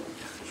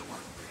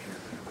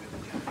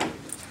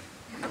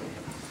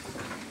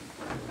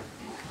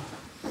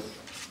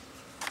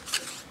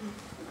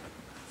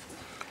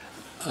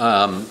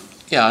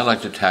 I'd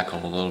like to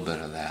tackle a little bit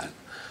of that.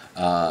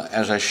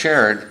 As I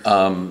shared,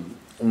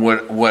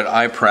 what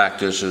I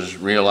practice is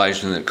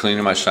realizing that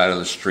cleaning my side of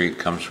the street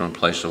comes from a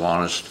place of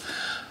honest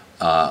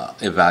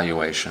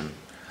evaluation.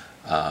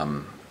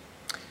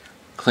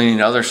 Cleaning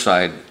the other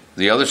side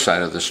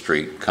of the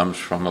street comes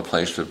from a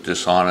place of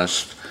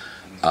dishonest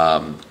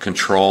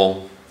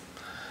control,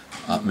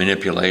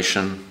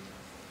 manipulation.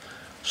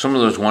 Some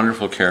of those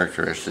wonderful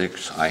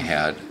characteristics I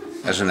had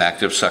as an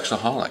active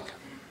sexaholic.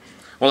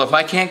 Well, if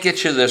I can't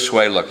get you this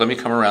way, look, let me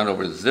come around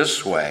over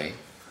this way.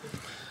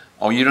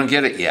 Oh, you don't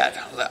get it yet.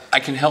 I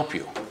can help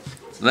you.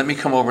 Let me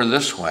come over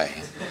this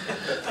way.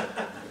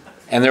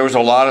 And there was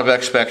a lot of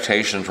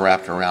expectations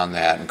wrapped around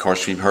that. And of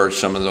course, you've heard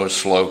some of those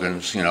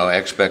slogans,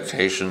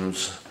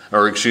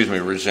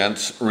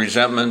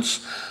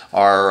 resentments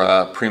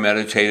are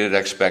premeditated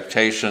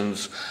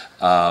expectations.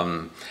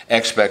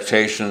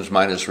 Expectations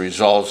minus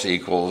results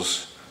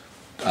equals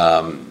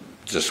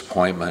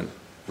disappointment,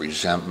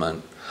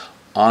 resentment,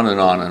 on and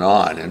on and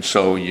on. And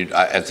so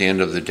at the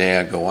end of the day,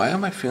 I go, why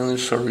am I feeling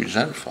so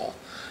resentful?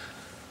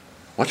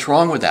 What's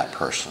wrong with that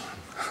person?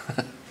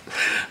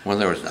 Well,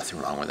 there was nothing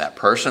wrong with that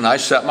person. I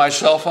set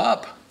myself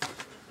up.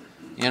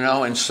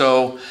 And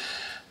so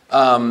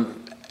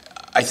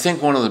I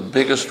think one of the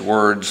biggest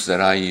words that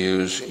I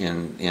use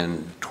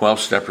in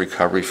 12-step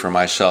recovery for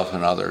myself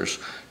and others,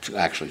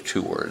 actually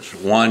 2 words.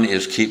 One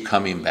is keep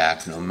coming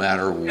back no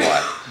matter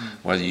what.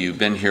 Whether you've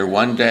been here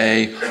one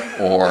day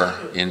or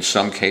in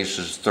some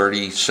cases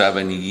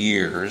 37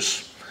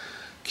 years,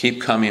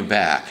 keep coming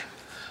back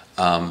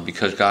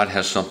because God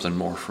has something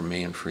more for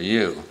me and for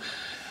you.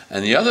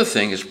 And the other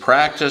thing is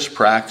practice,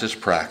 practice,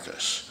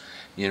 practice.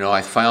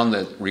 I found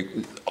that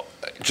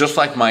just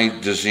like my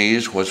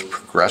disease was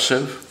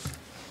progressive,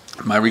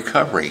 my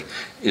recovery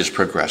is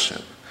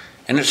progressive.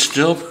 And it's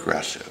still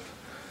progressive.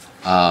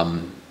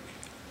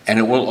 And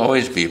it will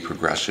always be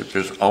progressive.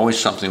 There's always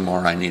something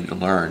more I need to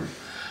learn.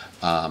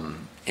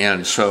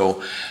 And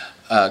so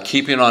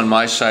keeping on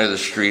my side of the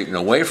street and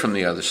away from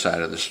the other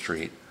side of the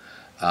street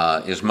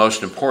is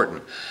most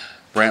important.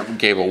 Brant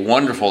gave a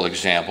wonderful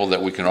example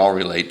that we can all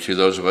relate to,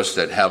 those of us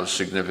that have a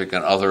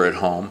significant other at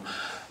home.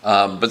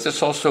 But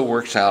this also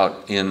works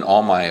out in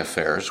all my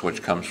affairs,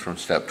 which comes from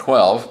step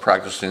 12,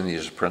 practicing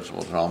these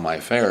principles in all my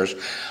affairs,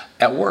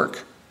 at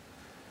work.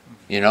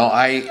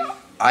 I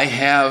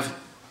have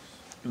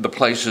the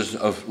places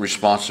of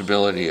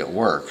responsibility at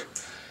work.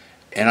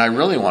 And I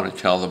really want to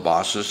tell the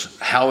bosses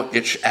how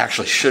it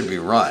actually should be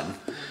run.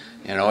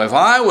 If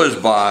I was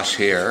boss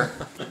here,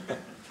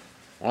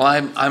 well,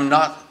 I'm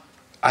not,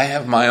 I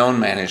have my own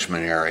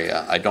management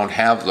area. I don't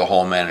have the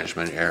whole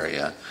management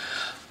area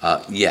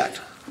yet.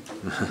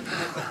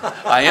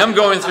 I am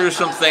going through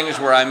some things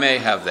where I may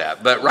have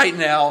that. But right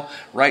now,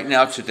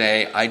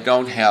 today, I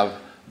don't have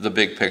the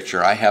big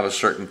picture. I have a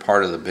certain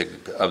part of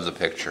the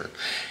picture.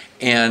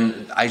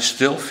 And I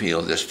still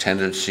feel this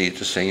tendency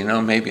to say,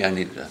 maybe I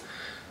need to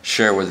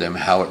share with them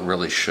how it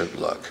really should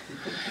look.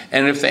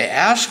 And if they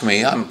ask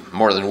me, I'm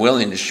more than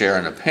willing to share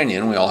an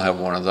opinion. We all have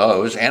one of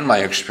those, and my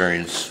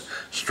experience,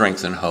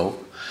 strength, and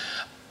hope.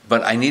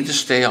 But I need to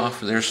stay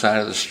off of their side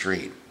of the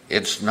street.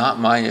 It's not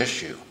my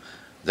issue.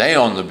 They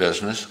own the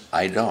business,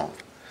 I don't.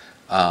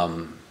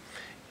 And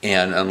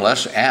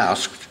unless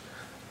asked,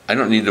 I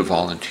don't need to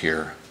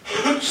volunteer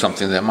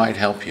something that might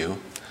help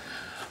you.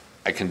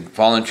 I can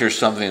volunteer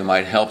something that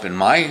might help in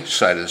my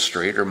side of the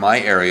street or my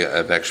area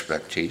of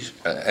expertise,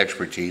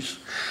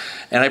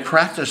 and I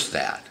practice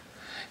that.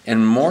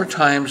 And more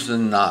times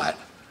than not,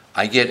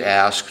 I get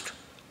asked,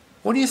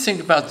 what do you think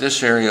about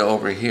this area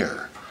over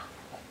here?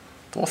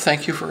 Well,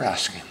 thank you for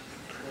asking.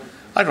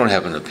 I don't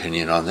have an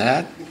opinion on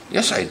that.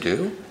 Yes, I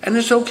do, and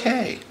it's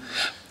okay.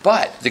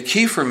 But the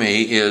key for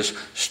me is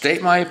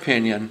state my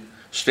opinion,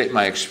 state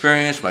my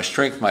experience, my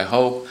strength, my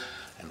hope,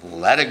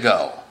 and let it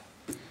go.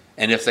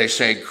 And if they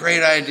say,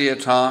 great idea,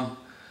 Tom,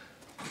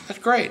 that's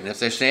great. And if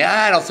they say,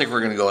 I don't think we're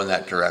going to go in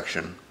that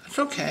direction, that's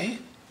okay.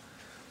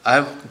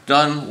 I've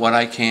done what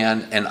I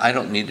can, and I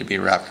don't need to be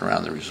wrapped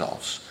around the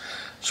results.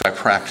 So I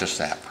practice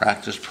that.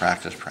 Practice,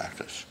 practice,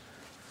 practice.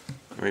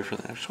 Ready for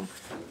the next one?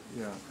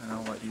 Yeah, and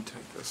I'll let you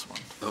take this one.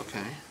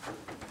 Okay.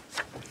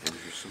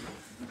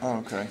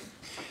 Okay.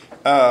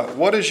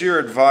 What is your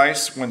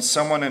advice when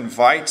someone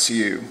invites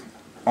you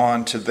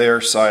onto their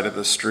side of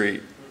the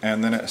street?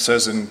 And then it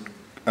says in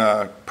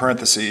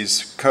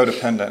parentheses,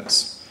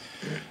 codependence.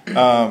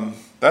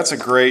 That's a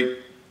great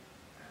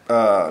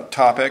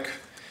topic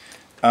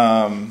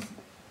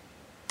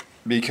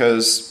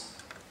because,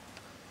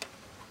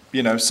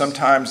 you know,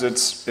 sometimes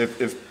it's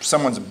if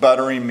someone's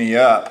buttering me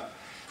up,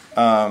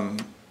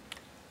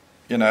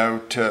 you know,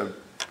 to,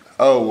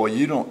 oh, well,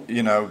 you don't,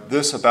 you know,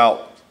 this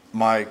about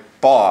my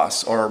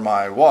boss or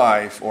my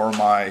wife or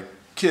my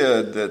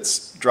kid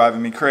that's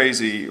driving me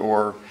crazy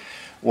or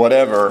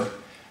whatever,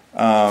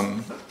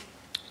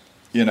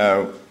 you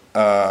know,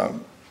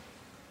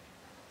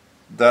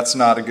 that's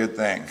not a good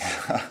thing.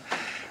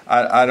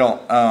 I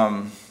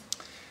don't,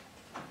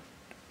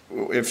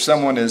 if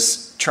someone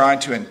is trying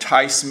to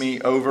entice me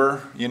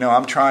over, you know,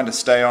 I'm trying to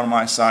stay on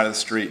my side of the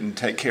street and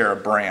take care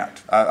of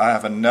Brant. I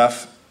have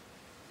enough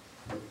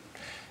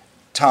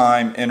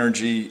time,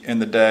 energy in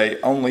the day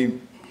only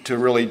to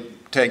really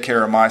take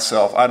care of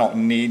myself. I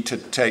don't need to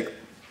take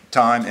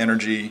time,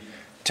 energy,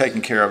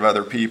 taking care of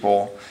other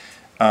people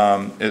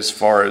as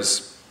far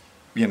as,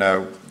 you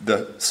know,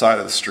 the side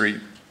of the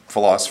street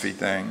philosophy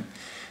thing.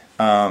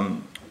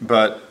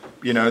 But,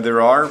 you know,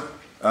 there are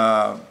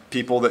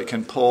people that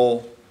can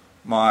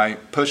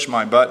push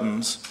my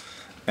buttons,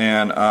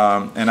 and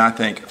I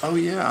think, oh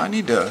yeah, I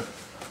need to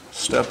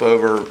step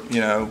over, you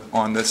know,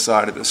 on this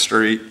side of the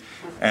street,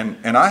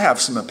 and I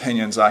have some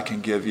opinions I can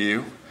give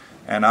you,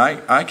 and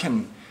I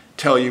can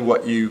tell you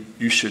what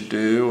you should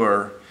do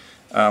or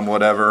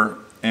whatever,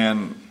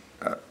 and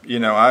you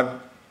know, I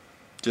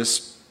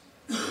just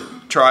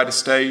try to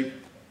stay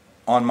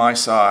on my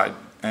side,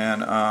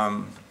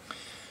 and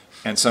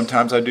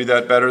sometimes I do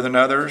that better than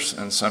others,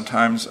 and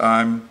sometimes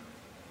I'm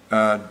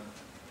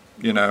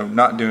you know,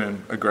 not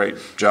doing a great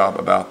job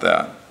about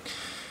that.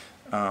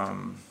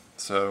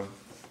 So,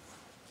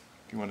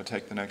 you want to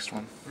take the next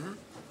one? Mm-hmm.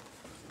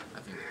 I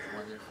think there's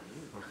one there for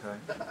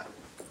you. Okay.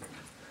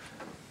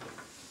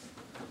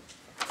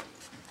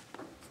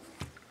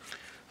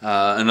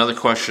 Another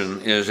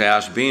question is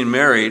asked, being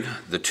married,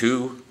 the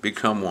two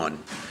become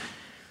one.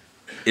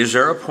 Is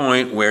there a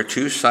point where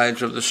two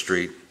sides of the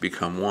street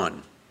become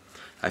one?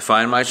 I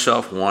find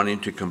myself wanting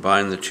to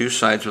combine the two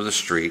sides of the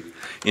street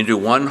into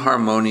one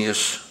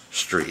harmonious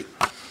street.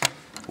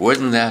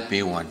 Wouldn't that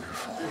be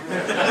wonderful?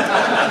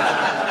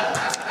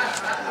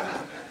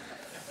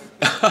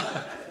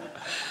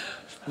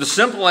 The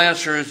simple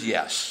answer is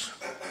yes.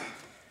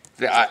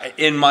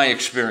 In my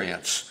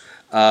experience,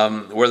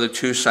 where the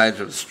two sides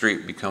of the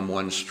street become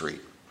one street.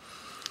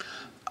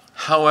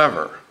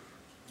 However,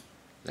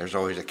 there's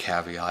always a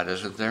caveat,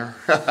 isn't there?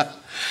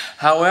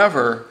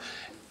 However,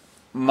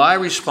 my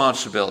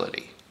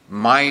responsibility,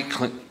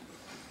 looking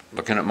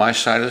at my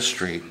side of the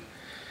street,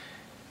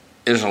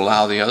 is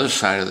allow the other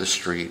side of the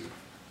street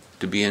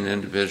to be an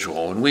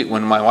individual. And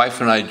when my wife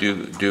and I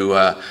do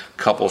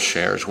couple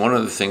shares, one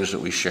of the things that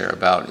we share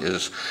about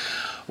is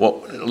a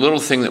little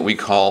thing that we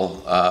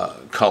call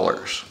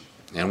colors.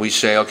 And we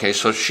say, okay,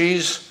 so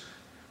she's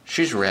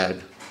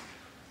red,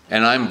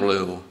 and I'm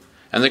blue,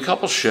 and the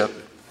coupleship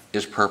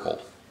is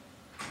purple.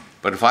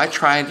 But if I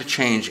try to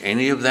change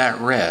any of that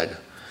red,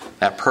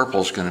 that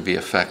purple is going to be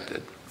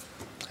affected.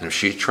 And if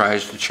she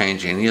tries to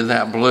change any of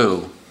that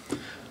blue,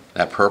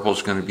 that purple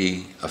is going to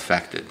be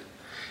affected.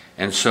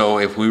 And so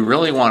if we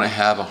really want to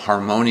have a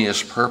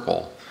harmonious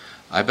purple,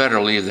 I better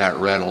leave that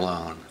red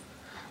alone.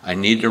 I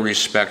need to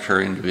respect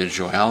her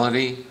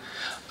individuality.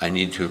 I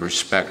need to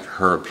respect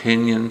her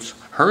opinions,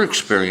 her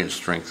experience,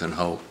 strength, and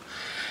hope.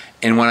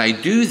 And when I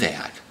do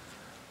that,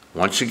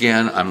 once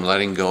again, I'm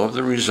letting go of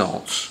the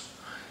results.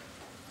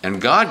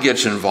 And God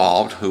gets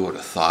involved, who would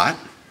have thought?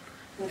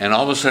 And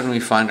all of a sudden we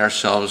find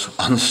ourselves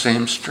on the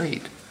same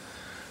street.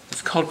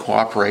 It's called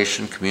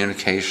cooperation,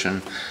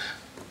 communication.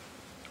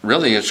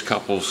 Really, it's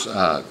couples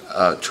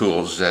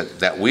tools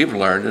that we've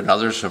learned and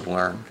others have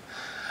learned.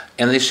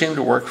 And they seem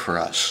to work for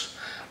us.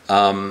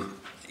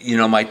 You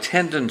know, my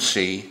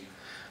tendency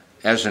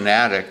as an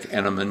addict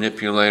and a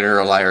manipulator,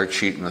 a liar,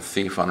 cheat, and a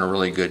thief on a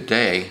really good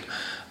day,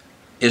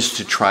 is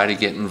to try to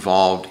get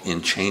involved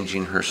in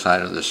changing her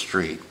side of the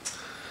street.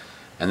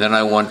 And then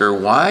I wonder,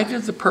 why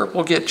did the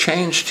purple get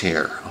changed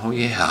here? Oh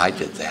yeah, I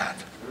did that.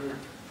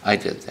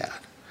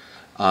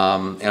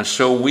 And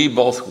so we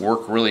both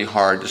work really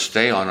hard to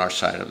stay on our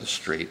side of the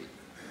street.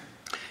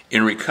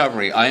 In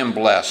recovery, I am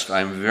blessed.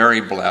 I'm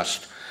very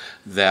blessed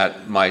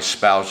that my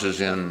spouse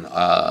is in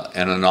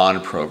an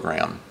Anon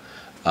program,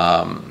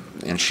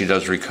 and she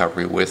does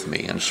recovery with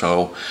me. And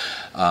so,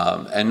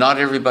 and not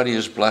everybody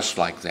is blessed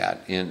like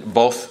that in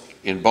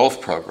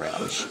both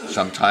programs.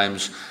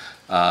 Sometimes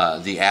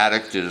the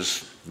addict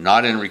is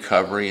not in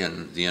recovery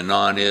and the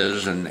Anon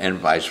is, and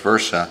vice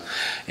versa.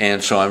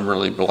 And so I'm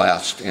really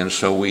blessed. And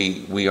so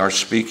we are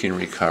speaking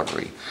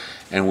recovery,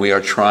 and we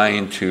are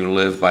trying to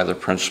live by the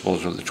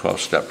principles of the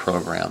 12-step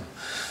program.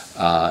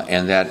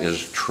 And that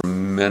is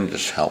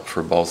tremendous help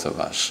for both of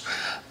us.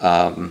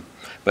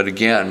 But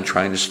again,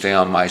 trying to stay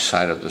on my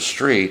side of the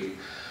street,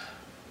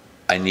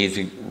 I need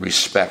to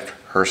respect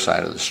her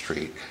side of the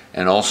street.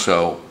 And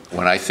also,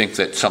 when I think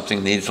that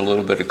something needs a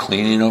little bit of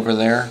cleaning over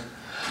there,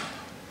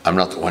 I'm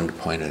not the one to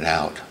point it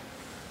out.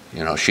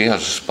 You know, she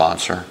has a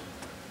sponsor.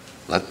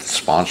 Let the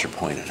sponsor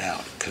point it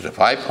out. Because if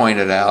I point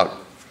it out,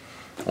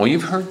 well,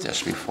 you've heard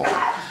this before.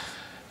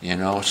 You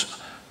know,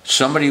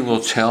 somebody will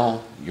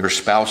tell your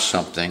spouse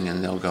something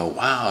and they'll go,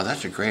 wow,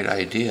 that's a great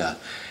idea.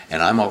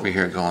 And I'm over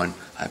here going,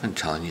 I've been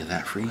telling you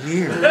that for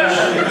years.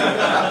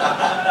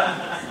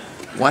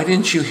 Why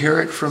didn't you hear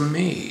it from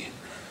me?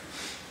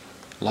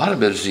 A lot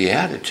of it is the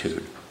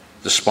attitude.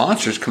 The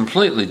sponsor's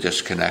completely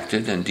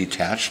disconnected and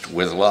detached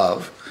with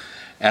love.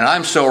 And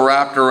I'm so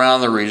wrapped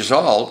around the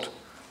result,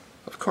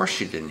 of course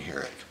she didn't hear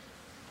it.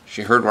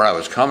 She heard where I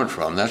was coming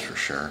from, that's for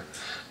sure.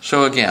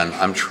 So again,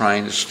 I'm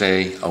trying to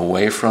stay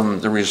away from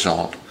the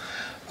result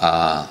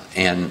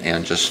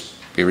and just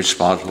be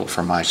responsible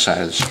for my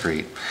side of the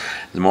street.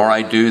 The more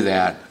I do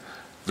that,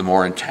 the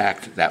more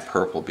intact that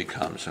purple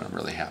becomes, and I'm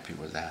really happy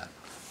with that.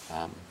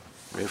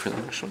 Ready for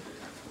the next one?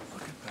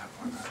 Look at that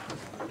one.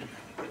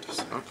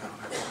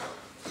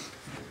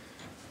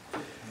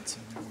 That's a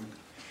new one.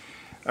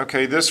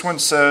 Okay, this one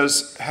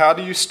says, how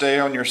do you stay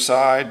on your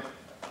side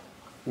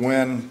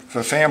when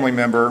a family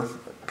member,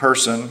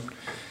 person,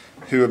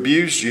 who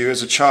abused you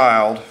as a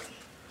child,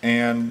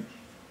 and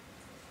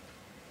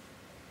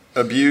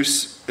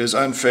abuse is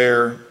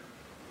unfair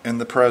in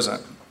the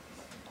present?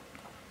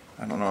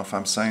 I don't know if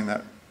I'm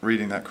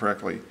reading that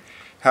correctly.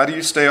 How do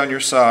you stay on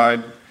your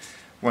side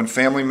when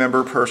family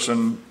member,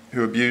 person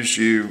who abused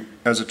you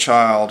as a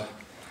child,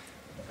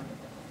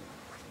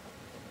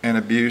 and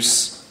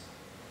abuse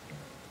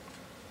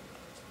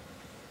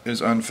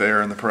is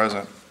unfair in the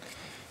present?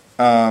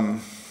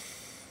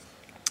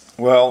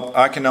 Well,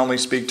 I can only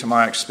speak to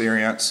my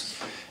experience,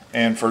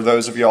 and for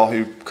those of y'all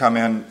who come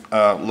in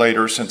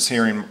later, since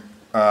hearing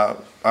I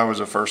was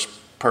the first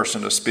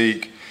person to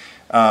speak,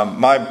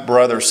 my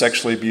brother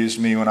sexually abused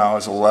me when I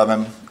was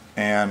 11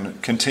 and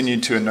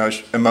continued to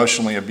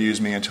emotionally abuse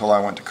me until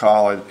I went to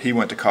college. He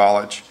went to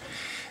college.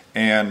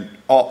 And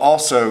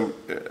also,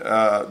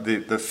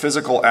 the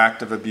physical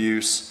act of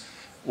abuse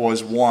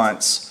was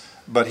once,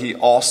 but he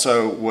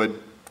also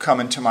would come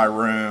into my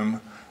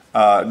room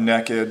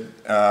naked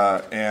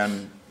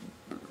and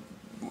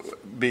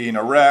being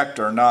erect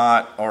or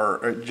not,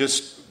 or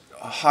just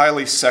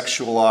highly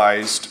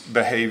sexualized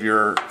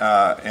behavior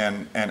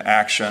and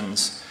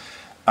actions,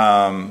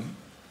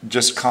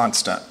 just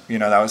constant. You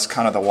know, that was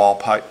kind of the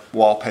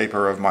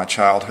wallpaper of my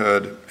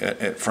childhood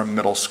from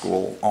middle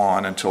school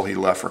on until he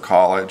left for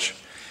college.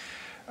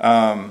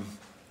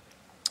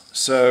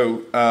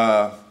 So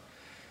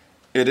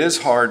it is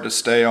hard to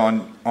stay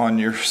on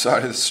your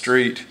side of the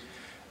street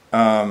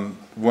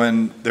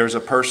when there's a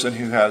person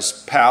who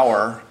has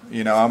power.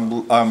 You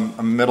know, I'm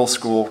a middle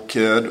school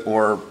kid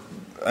or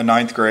a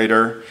ninth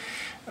grader,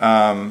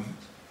 and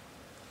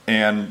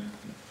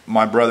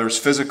my brother's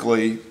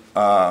physically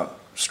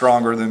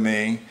stronger than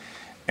me,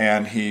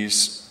 and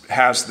has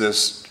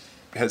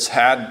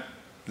had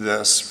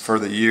this for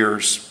the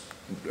years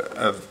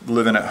of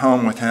living at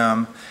home with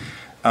him,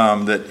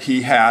 that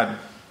he had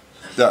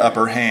the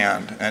upper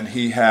hand, and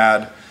he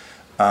had,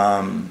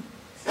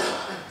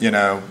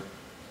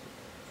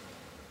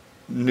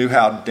 knew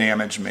how to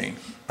damage me.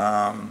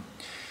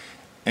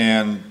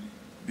 And,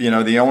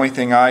 the only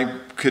thing I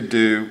could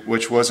do,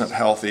 which wasn't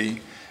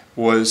healthy,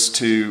 was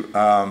to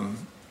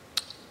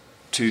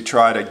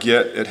try to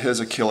get at his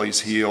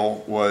Achilles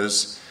heel,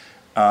 was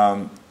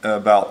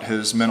about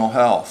his mental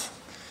health.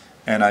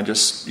 And I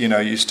just,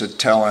 used to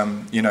tell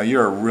him,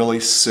 you're a really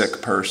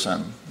sick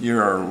person.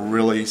 You're a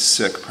really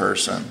sick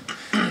person.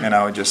 And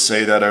I would just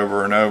say that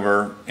over and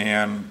over,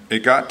 and it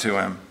got to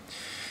him.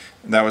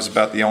 And that was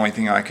about the only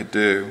thing I could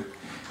do.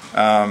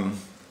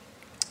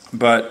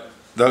 But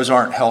those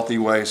aren't healthy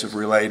ways of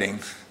relating.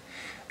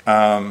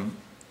 So,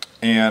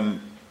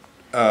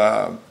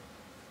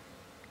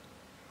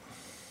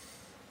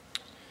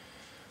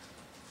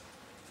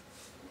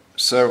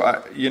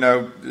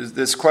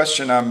 this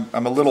question,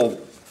 I'm a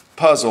little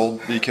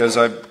puzzled, because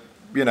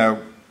you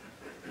know,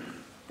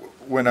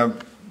 when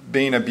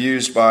being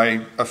abused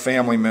by a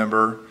family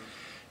member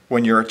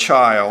when you're a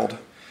child.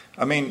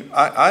 I mean,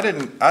 I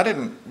didn't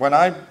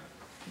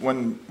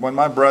when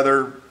my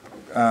brother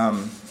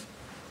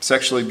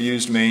sexually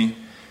abused me,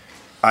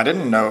 I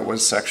didn't know it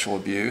was sexual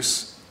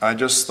abuse. I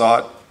just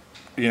thought,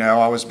 you know,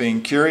 I was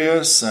being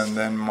curious, and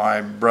then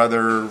my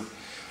brother,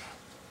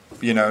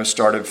 you know,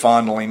 started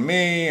fondling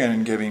me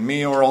and giving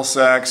me oral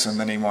sex, and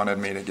then he wanted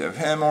me to give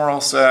him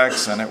oral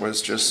sex, and it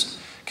was just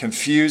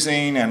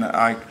confusing, and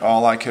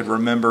all I could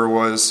remember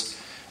was,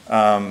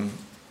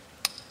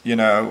 you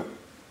know,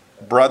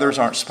 brothers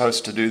aren't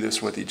supposed to do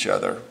this with each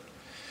other,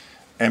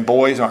 and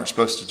boys aren't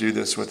supposed to do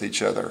this with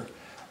each other,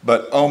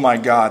 but oh my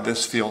God,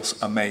 this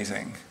feels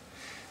amazing.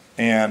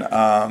 And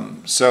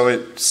so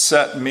it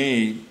set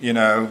me, you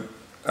know,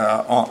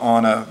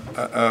 on a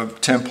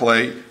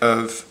template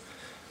of,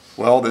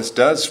 well, this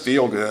does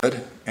feel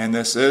good, and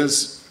this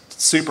is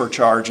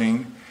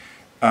supercharging,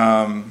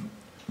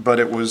 but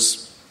it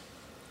was,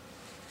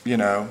 you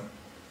know,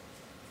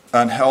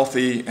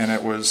 unhealthy, and I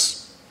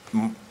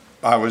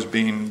was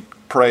being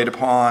preyed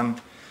upon,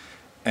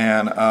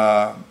 and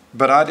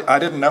but I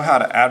didn't know how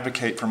to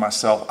advocate for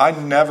myself. I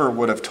never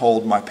would have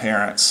told my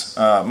parents.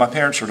 My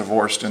parents were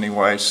divorced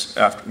anyways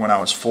when I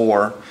was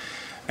 4,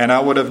 and I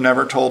would have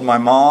never told my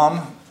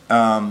mom,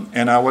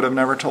 and I would have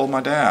never told my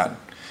dad.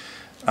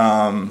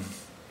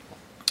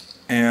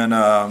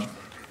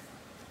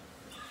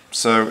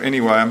 So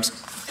anyway, I'm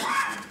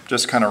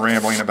just kind of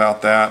rambling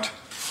about that.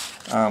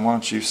 Why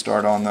don't you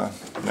start on the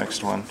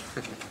next one?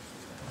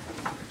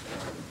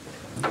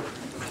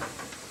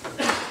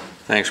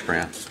 Thanks,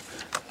 Brant.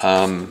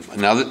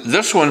 Now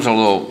this one's a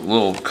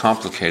little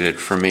complicated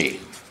for me,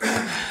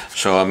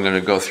 so I'm going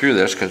to go through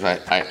this because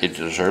it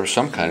deserves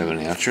some kind of an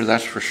answer,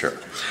 that's for sure.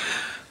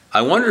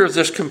 I wonder if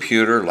this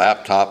computer,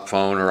 laptop,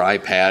 phone, or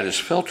iPad is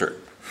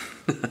filtered.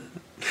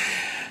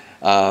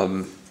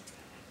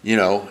 You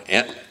know,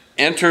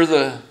 enter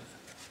the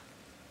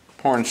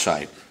porn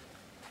site.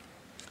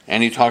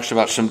 And he talks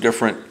about some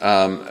different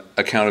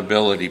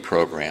accountability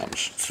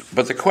programs.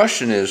 But the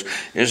question is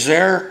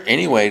there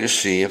any way to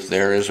see if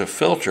there is a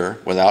filter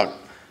without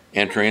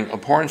entering a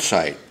porn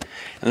site?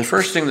 And the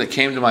first thing that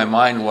came to my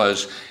mind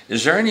was,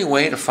 is there any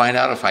way to find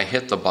out if I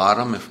hit the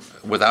bottom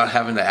without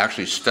having to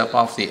actually step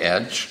off the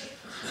edge?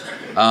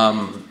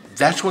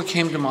 That's what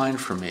came to mind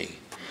for me.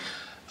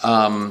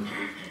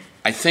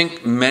 I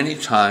think many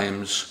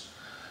times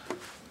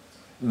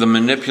the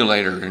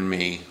manipulator in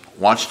me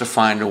wants to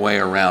find a way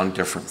around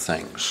different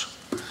things.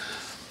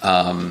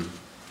 The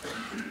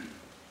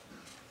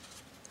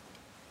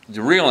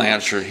real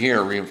answer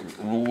here I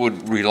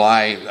would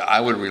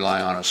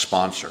rely on a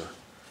sponsor.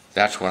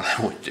 That's what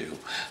I would do.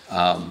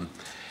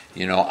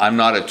 You know, I'm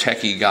not a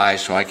techie guy,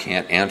 so I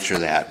can't answer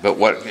that. But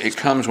what it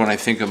comes when I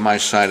think of my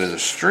side of the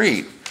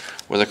street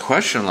with a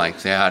question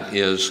like that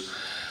is,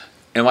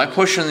 am I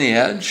pushing the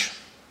edge?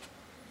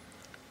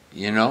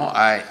 You know,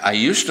 I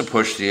used to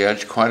push the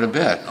edge quite a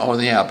bit. Oh,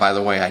 yeah, by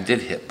the way, I did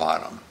hit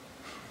bottom.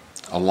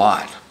 A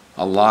lot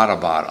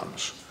of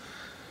bottoms.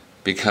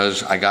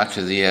 Because I got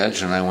to the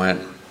edge and I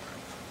went,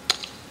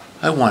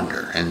 I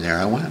wonder, and there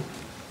I went.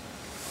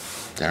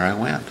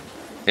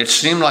 It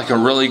seemed like a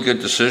really good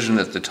decision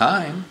at the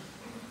time,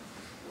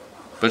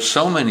 but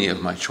so many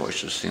of my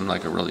choices seemed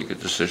like a really good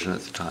decision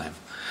at the time.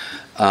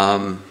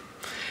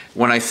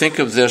 When I think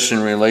of this in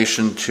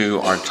relation to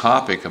our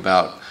topic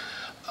about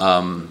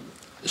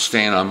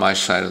staying on my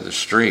side of the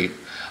street,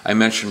 I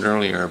mentioned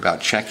earlier about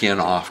check in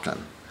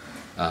often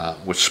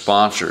with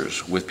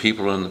sponsors, with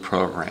people in the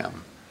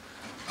program.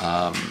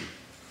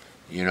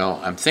 You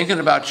know, I'm thinking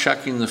about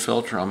checking the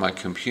filter on my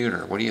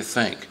computer. What do you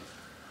think?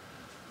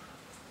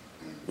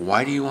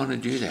 Why do you want to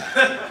do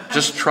that?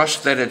 Just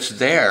trust that it's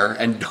there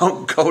and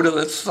don't go to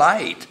the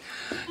site.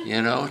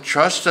 You know,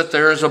 trust that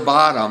there is a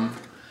bottom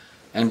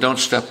and don't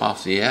step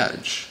off the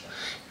edge.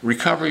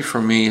 Recovery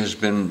for me has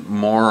been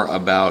more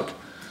about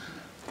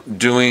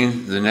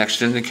doing the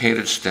next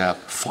indicated step,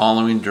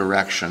 following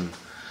direction,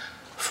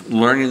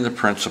 learning the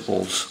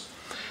principles.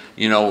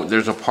 You know,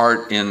 there's a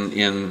part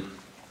in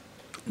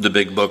the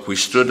big book, we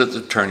stood at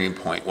the turning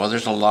point. Well,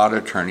 there's a lot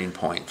of turning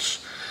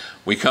points.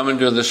 We come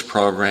into this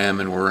program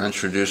and we're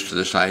introduced to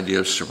this idea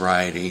of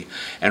sobriety.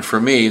 And for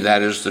me,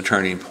 that is the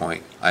turning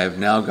point. I have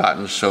now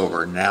gotten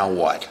sober. Now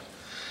what?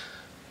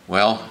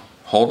 Well,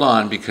 hold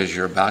on, because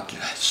you're about to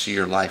see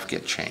your life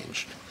get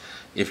changed.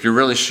 If you're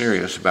really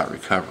serious about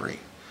recovery.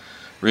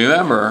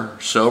 Remember,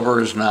 sober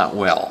is not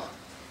well.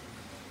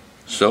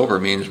 Sober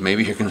means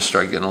maybe you're going to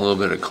start getting a little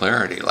bit of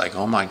clarity, like,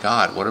 oh my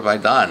God, what have I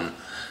done?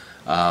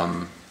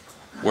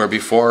 Where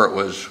before it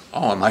was,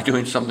 oh, am I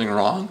doing something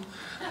wrong?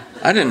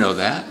 I didn't know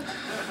that.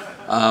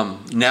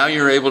 Now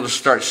you're able to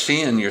start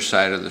seeing your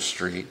side of the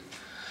street.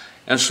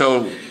 And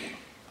so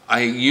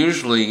I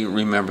usually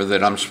remember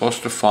that I'm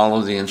supposed to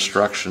follow the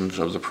instructions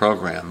of the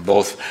program,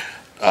 both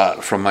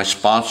from my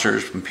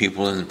sponsors, from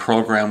people in the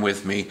program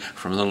with me,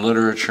 from the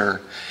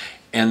literature.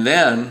 And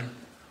then,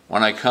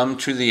 when I come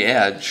to the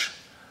edge,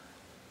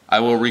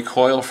 I will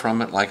recoil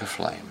from it like a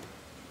flame.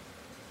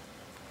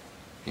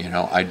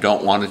 I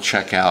don't want to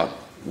check out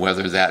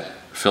whether that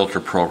filter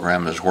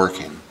program is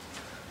working.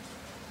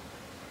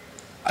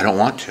 I don't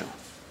want to.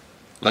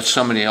 Let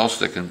somebody else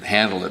that can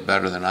handle it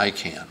better than I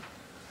can.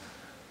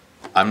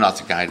 I'm not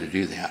the guy to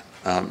do that.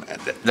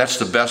 That's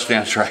the best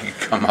answer I could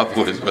come up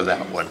with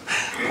that one.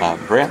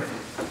 Brent?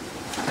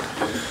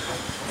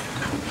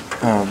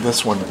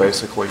 This one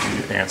basically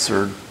you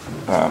answered.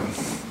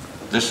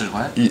 This is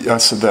what? I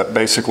said that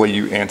basically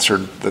you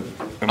answered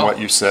what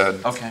you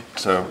said. Okay.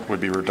 So it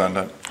would be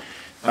redundant.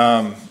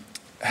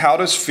 How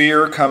does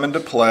fear come into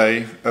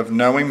play of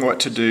knowing what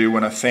to do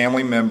when a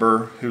family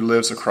member who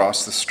lives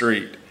across the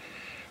street?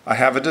 I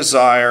have a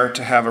desire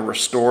to have a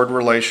restored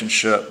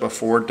relationship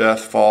before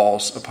death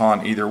falls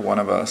upon either one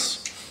of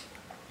us.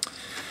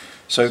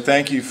 So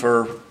thank you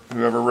for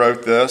whoever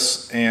wrote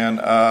this. And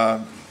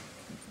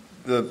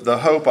the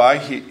hope I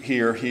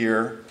hear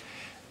here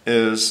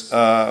is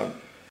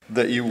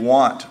that you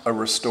want a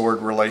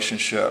restored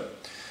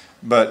relationship.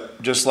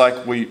 But just like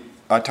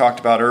I talked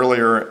about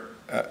earlier,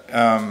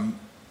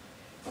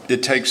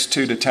 it takes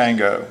two to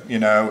tango.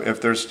 If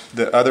there's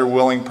the other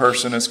willing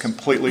person is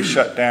completely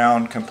shut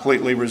down,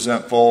 completely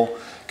resentful,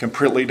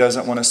 completely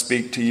doesn't want to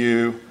speak to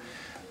you,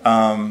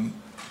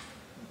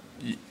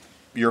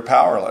 you're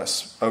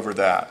powerless over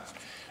that.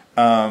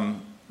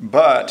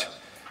 But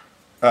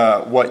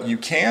what you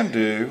can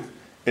do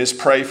is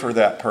pray for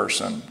that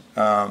person.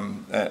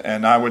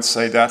 And I would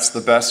say that's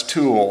the best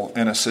tool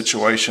in a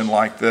situation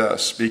like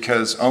this,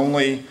 because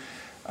only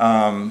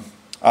a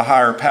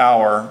higher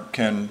power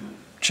can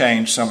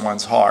change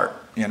someone's heart,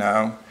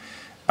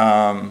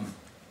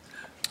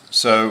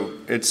 So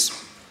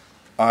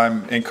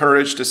I'm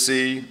encouraged to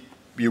see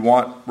you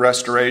want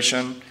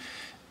restoration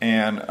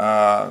and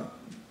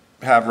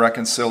have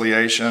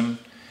reconciliation.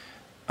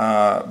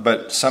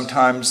 But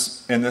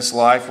sometimes in this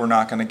life, we're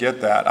not going to get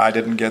that. I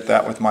didn't get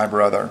that with my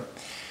brother.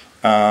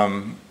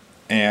 And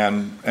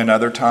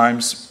other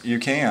times you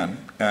can.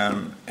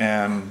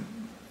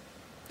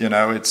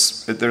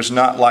 There's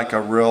not like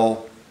a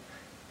real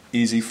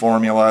easy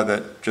formula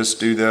that just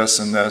do this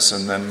and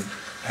then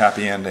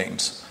happy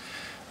endings.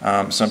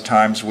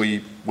 Sometimes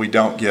we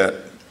don't get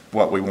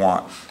what we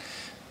want.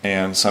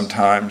 And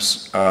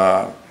sometimes,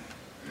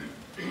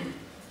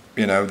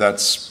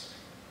 that's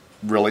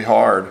really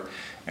hard.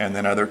 And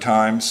then other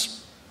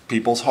times,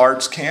 people's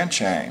hearts can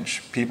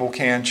change. People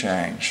can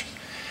change.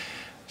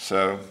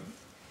 So,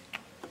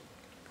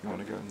 you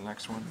want to go to the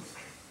next one?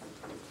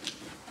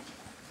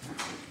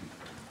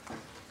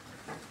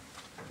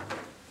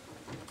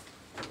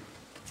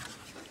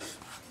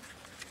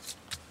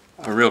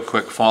 A real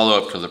quick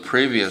follow-up to the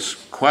previous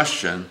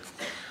question.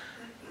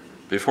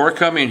 Before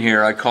coming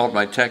here, I called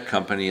my tech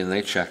company and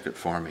they checked it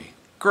for me.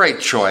 Great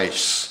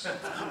choice.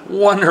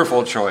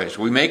 Wonderful choice.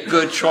 We make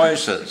good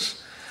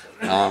choices.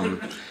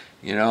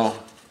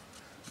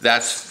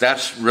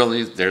 That's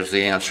really, there's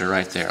the answer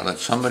right there. Let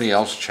somebody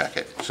else check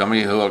it.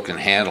 Somebody who can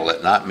handle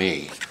it, not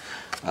me.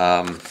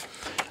 I'm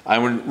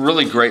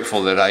really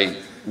grateful that I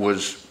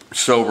was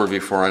sober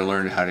before I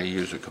learned how to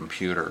use a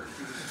computer.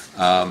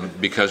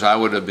 Because I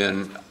would have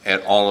been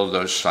at all of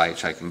those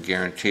sites, I can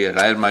guarantee it.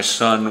 I had my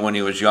son when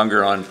he was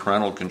younger on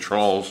parental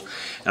controls,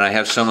 and I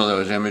have some of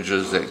those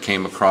images that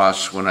came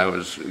across when I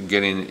was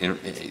getting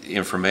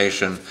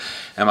information,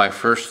 and my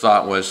first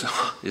thought was,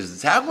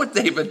 is that what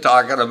they've been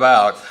talking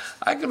about?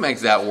 I can make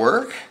that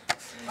work.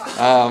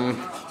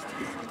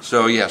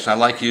 So yes, I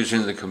like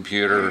using the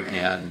computer,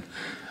 and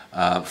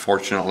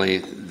fortunately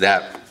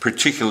that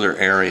particular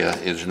area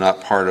is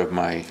not part of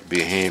my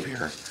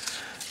behavior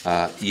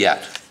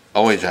yet.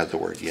 Always add the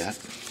word yet.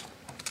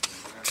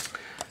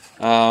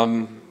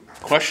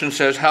 Question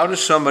says, how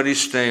does somebody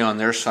stay on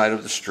their side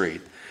of the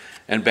street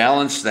and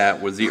balance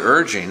that with the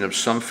urging of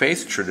some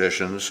faith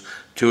traditions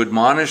to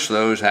admonish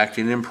those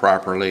acting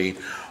improperly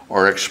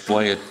or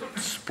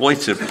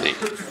exploitatively?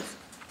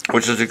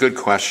 Which is a good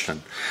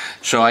question.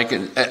 So I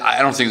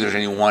don't think there's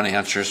any one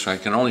answer, so I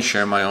can only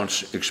share my own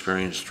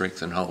experience,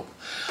 strength, and hope.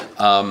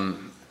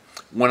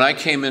 When I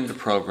came into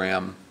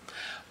program,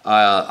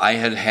 I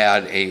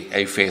had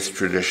a faith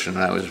tradition.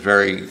 I was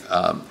very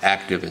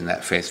active in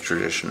that faith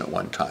tradition at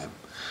one time.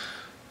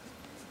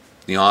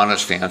 The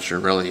honest answer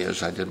really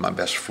is I did my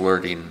best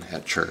flirting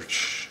at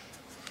church.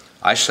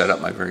 I set up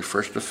my very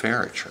first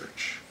affair at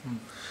church.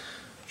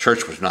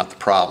 Church was not the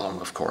problem,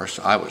 of course.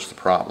 I was the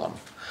problem.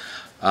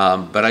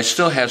 But I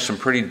still had some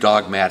pretty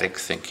dogmatic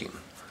thinking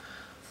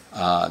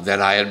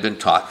that I had been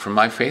taught from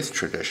my faith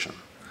tradition.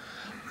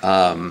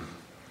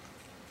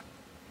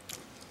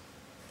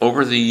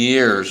 Over the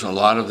years, a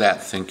lot of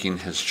that thinking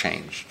has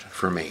changed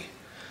for me.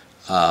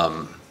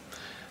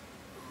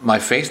 My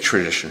faith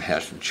tradition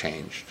hasn't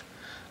changed.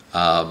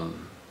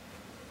 One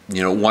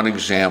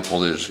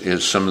example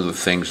is some of the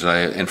things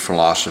and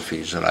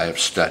philosophies that I have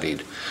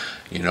studied.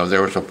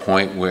 There was a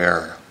point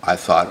where I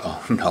thought,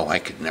 oh no, I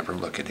could never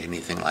look at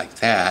anything like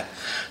that.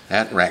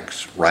 That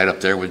ranks right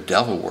up there with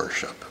devil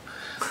worship.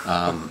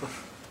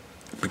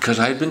 Because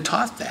I had been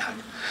taught that.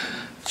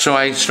 So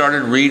I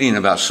started reading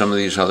about some of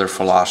these other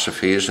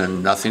philosophies,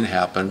 and nothing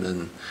happened,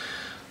 and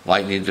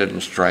lightning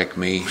didn't strike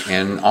me,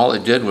 and all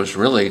it did was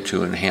really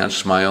to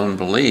enhance my own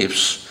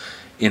beliefs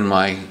in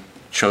my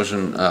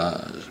chosen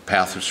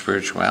path of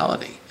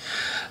spirituality.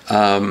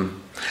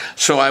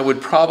 So I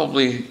would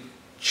probably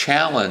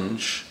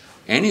challenge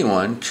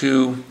anyone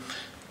to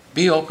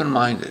be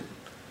open-minded.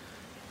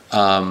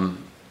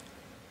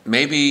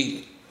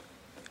 Maybe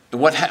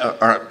what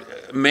had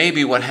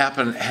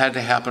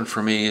to happen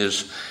for me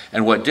is,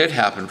 and what did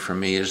happen for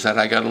me is that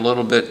I got a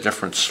little bit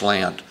different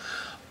slant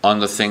on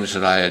the things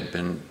that I had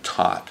been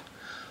taught.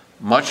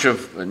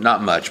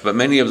 Not much, but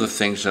many of the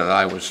things that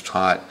I was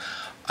taught,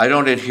 I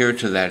don't adhere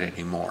to that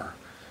anymore.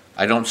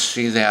 I don't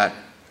see that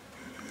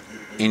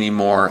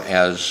anymore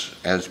as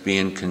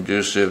being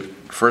conducive,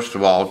 first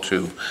of all,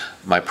 to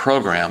my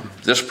program,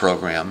 this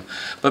program,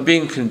 but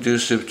being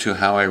conducive to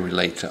how I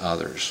relate to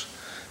others.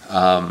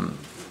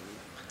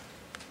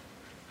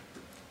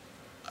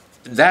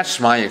 That's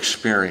my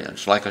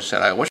experience. Like I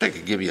said, I wish I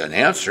could give you an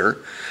answer,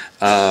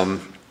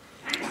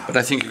 but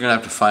I think you're going to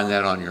have to find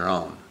that on your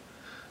own.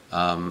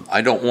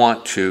 I don't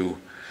want to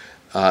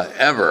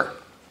ever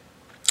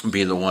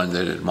be the one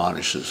that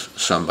admonishes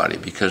somebody,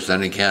 because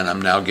then again,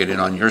 I'm now getting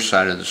on your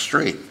side of the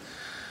street.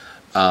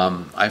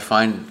 I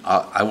find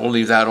I will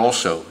leave that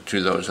also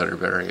to those that are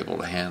better able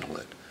to handle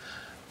it.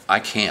 I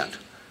can't.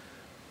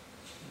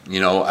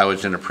 I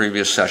was in a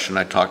previous session,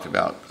 I talked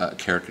about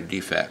character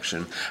defects.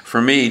 And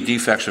for me,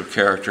 defects of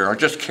character are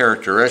just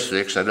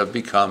characteristics that have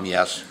become,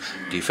 yes,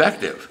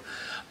 defective.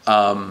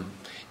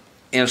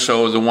 And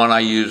so the one I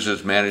use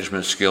is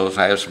management skills.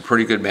 I have some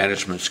pretty good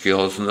management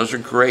skills, and those are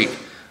great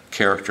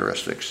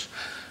characteristics.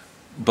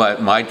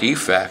 But my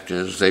defect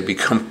is they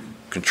become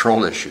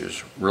control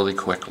issues really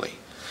quickly.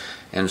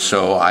 And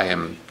so I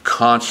am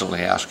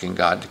constantly asking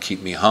God to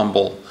keep me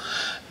humble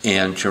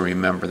and to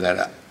remember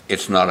that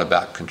it's not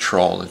about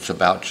control. It's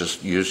about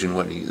just using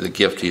the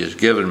gift He has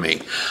given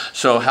me.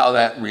 So how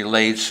that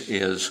relates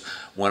is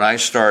when I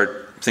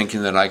start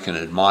thinking that I can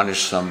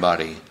admonish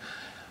somebody,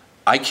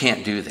 I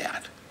can't do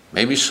that.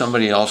 Maybe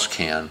somebody else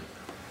can.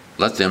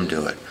 Let them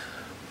do it.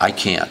 I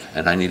can't,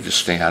 and I need to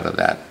stay out of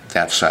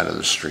that side of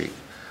the street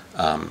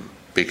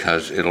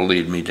because it'll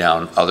lead me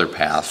down other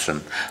paths,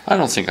 and I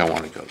don't think I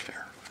want to go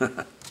there.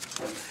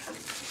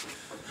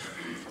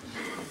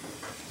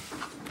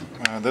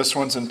 This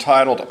one's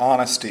entitled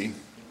Honesty.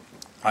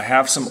 I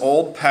have some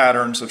old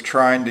patterns of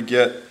trying to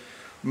get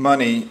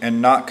money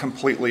in not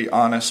completely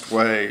honest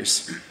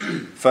ways.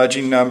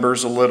 Fudging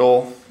numbers a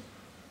little.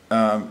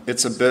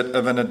 It's a bit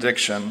of an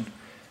addiction.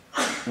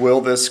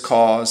 Will this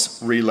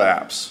cause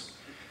relapse?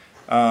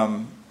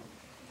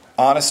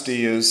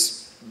 Honesty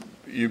is,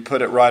 you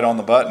put it right on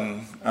the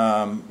button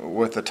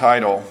with the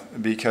title,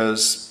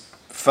 because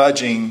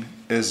fudging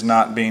is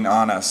not being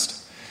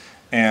honest.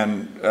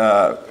 And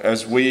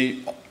as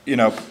we,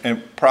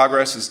 and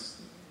progress is,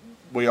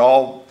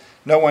 no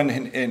one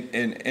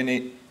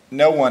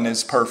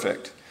is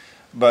perfect,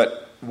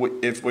 but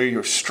if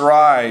we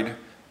strive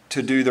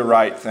to do the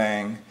right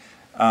thing,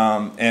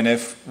 and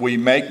if we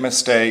make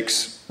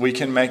mistakes, we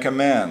can make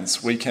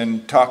amends. We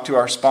can talk to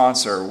our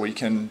sponsor. We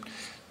can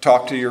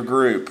talk to your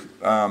group,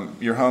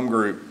 your home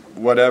group,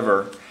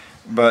 whatever.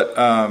 But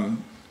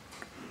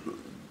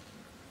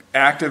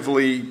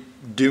actively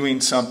doing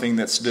something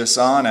that's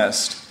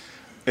dishonest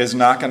is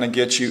not going to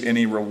get you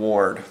any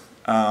reward.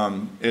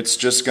 It's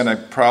just going to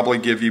probably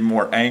give you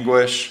more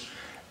anguish,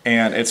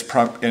 and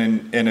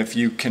and if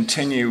you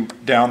continue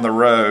down the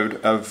road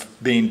of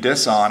being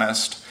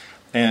dishonest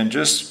and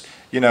just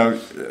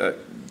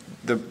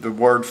the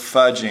word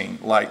fudging,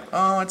 like,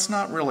 oh, it's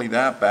not really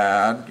that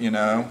bad,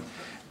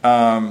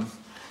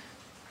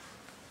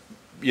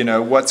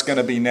 what's going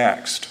to be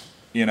next,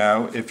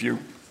 if you're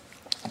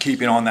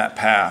keeping on that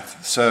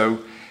path. So,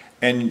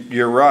 and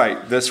you're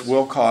right, this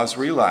will cause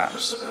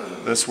relapse.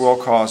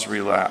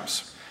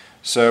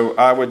 So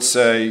I would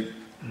say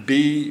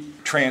be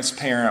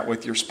transparent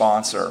with your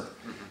sponsor.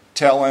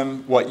 Tell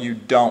him what you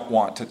don't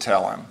want to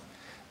tell him.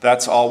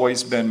 That's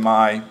always been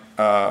my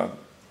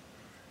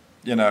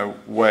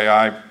way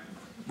I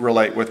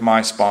relate with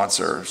my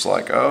sponsor. It's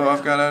like, oh,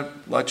 I've got to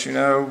let you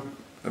know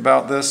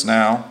about this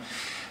now.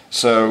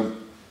 So,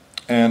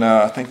 and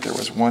I think there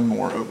was one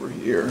more over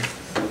here.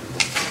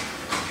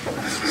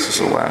 This is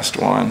the last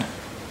one.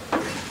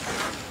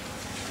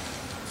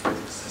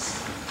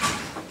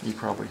 You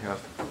probably have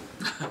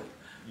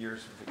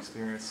years of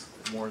experience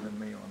more than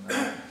me on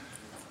that.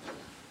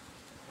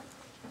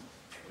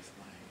 With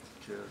my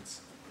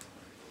kids.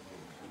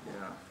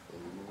 Yeah.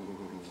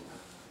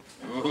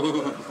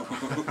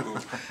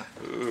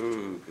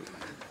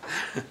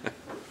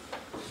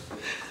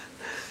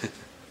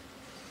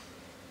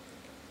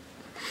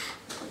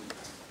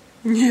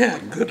 Yeah,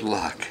 good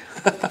luck.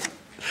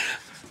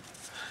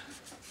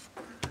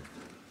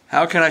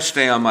 How can I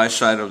stay on my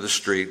side of the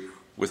street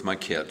with my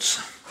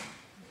kids?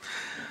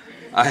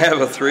 I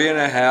have a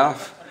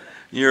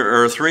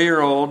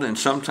 3-year-old, and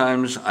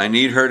sometimes I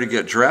need her to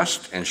get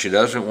dressed, and she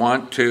doesn't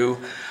want to,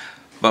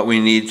 but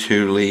we need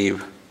to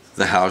leave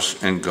the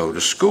house and go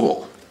to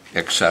school,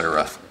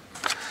 etc.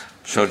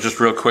 So just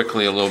real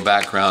quickly, a little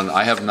background.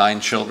 I have 9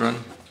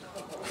 children.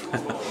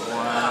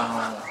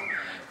 Wow.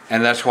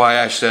 And that's why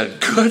I said,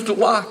 good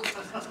luck.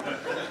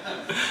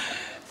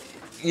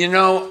 You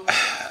know,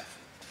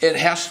 it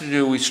has to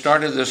do, we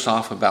started this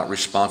off about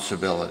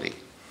responsibility.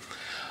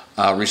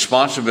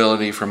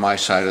 Responsibility for my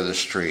side of the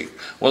street.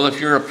 Well, if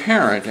you're a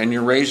parent and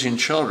you're raising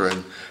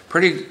children,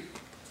 pretty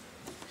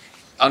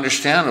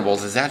understandable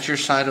that that's your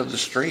side of the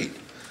street.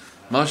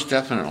 Most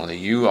definitely.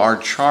 You are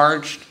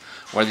charged,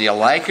 whether you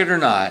like it or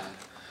not,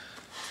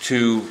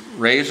 to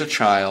raise a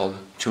child,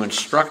 to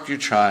instruct your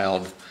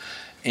child,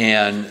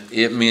 and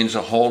it means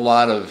a whole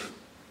lot of,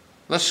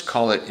 let's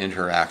call it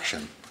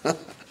interaction.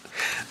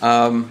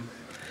 None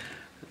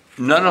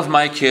of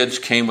my kids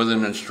came with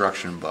an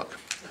instruction book.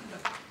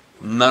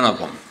 None of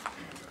them.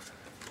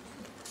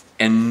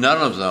 And none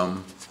of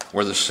them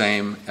were the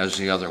same as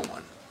the other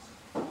one.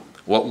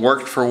 What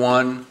worked for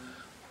one,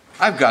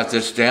 I've got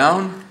this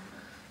down,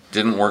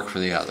 didn't work for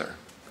the other.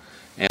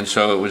 And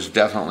so it was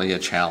definitely a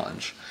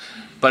challenge.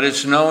 But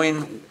it's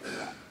knowing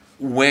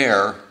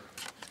where.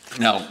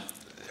 Now,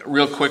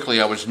 real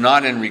quickly, I was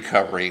not in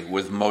recovery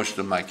with most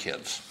of my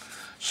kids.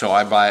 So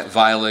I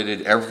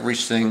violated every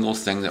single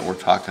thing that we're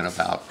talking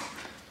about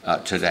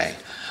today.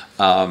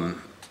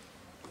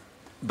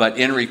 But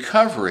in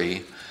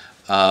recovery,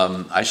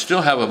 I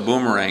still have a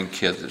boomerang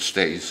kid that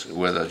stays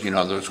with us. You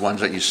know, those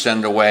ones that you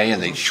send away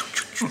and they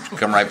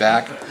come right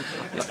back.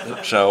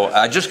 So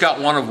I just got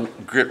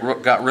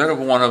rid of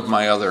one of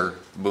my other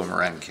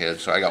boomerang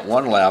kids. So I got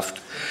one left.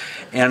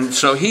 And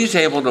so he's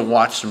able to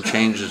watch some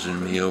changes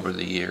in me over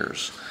the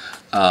years.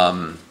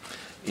 And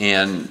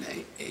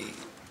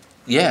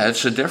yeah,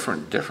 it's a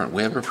different.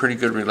 We have a pretty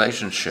good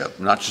relationship,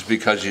 not just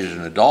because he's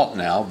an adult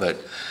now, but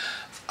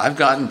I've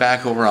gotten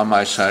back over on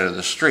my side of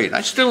the street.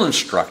 I still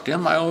instruct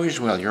him. I always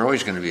will. You're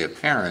always going to be a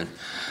parent.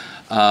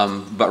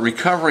 But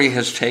recovery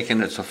has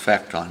taken its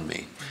effect on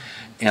me.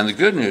 And the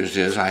good news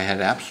is I had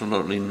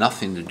absolutely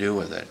nothing to do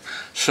with it.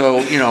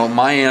 So, you know,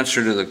 my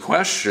answer to the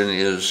question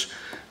is,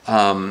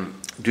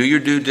 do your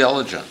due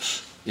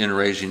diligence in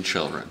raising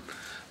children.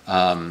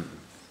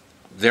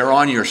 They're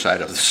on your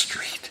side of the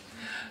street,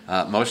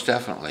 most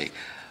definitely.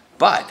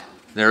 But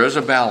there is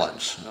a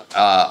balance.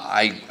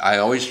 I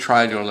always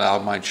try to allow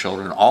my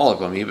children, all of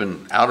them,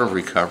 even out of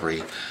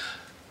recovery,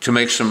 to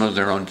make some of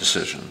their own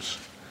decisions.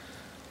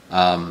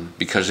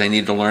 Because they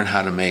need to learn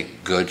how to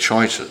make good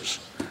choices.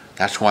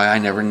 That's why I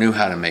never knew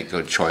how to make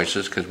good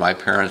choices, because my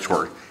parents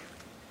were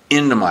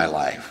into my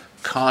life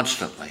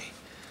constantly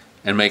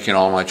and making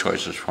all my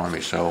choices for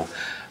me. So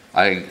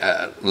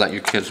I let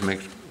your kids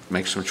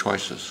make some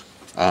choices.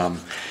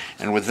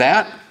 And with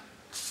that,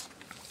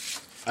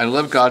 I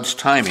love God's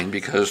timing,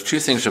 because 2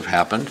 things have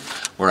happened.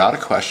 We're out of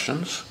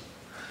questions,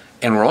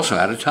 and we're also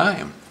out of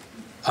time.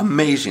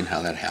 Amazing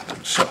how that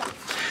happens. So,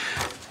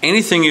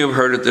 anything you have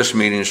heard at this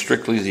meeting is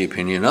strictly the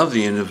opinion of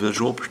the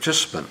individual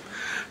participant.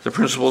 The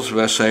principles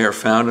of SA are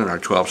found in our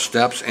 12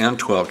 steps and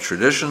 12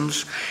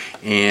 traditions.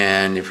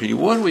 And if you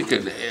would, we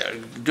could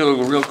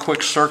do a real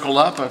quick circle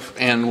up,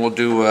 and we'll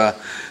do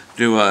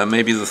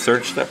maybe the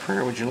 3rd step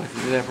prayer. Would you like to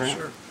do that prayer?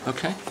 Sure.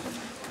 Okay.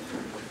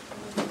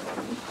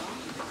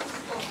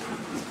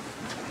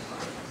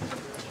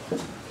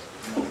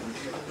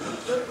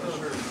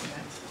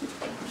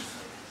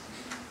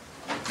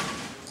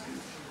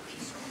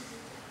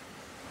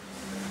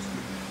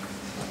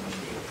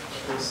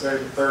 Say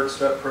the 3rd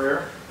step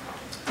prayer.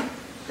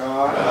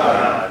 God,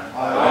 I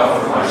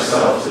offer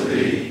myself to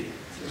Thee,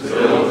 to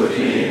build with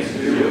me and to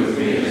do with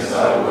me as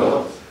Thou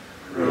wilt.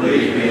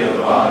 Relieve me of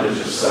the bondage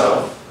of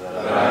self,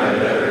 that I may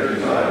better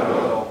do Thy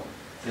will.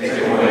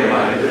 Take away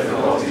my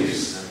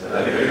difficulties,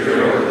 that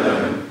victory over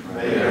them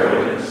may bear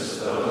witness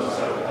to those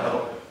I would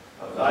help,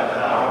 of Thy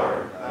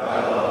power,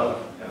 Thy love,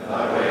 and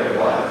Thy way of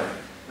life.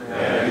 May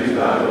I do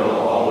Thy will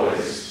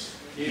always.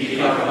 Keep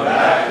coming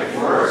back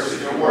if works, if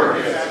you're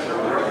working.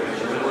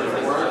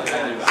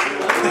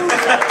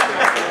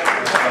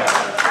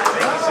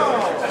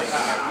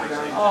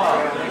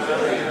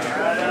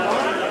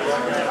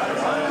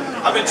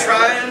 I've been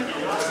trying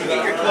to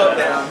get your quote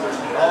down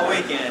all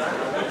weekend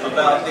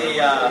about the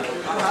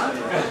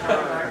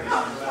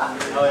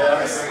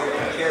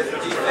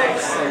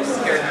defects and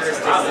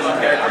characteristics and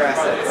character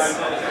assets.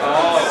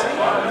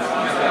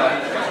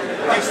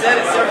 You've said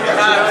it several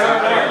times.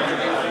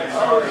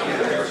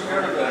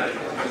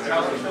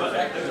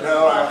 No,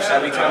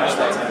 shall we turn this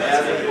next time?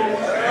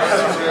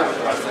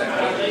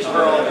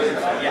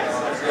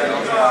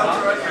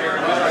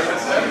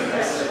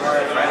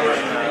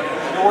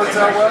 it works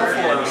out well for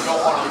us. You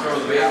don't want to throw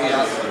the baby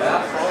out with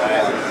that.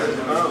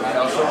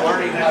 So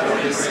learning how to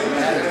be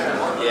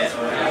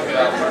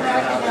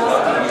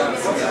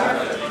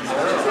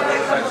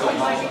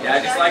Yeah, I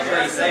just like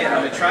what he's saying.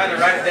 I've been trying to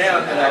write it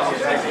down, but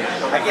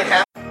I get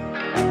happy.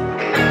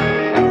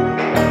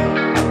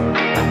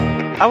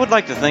 I would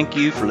like to thank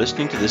you for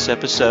listening to this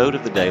episode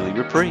of the Daily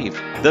Reprieve,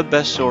 the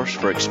best source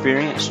for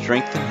experience,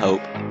 strength, and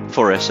hope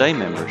for SA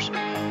members.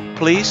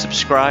 Please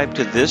subscribe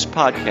to this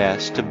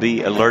podcast to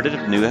be alerted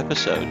of new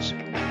episodes.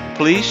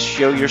 Please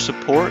show your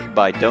support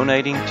by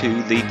donating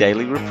to The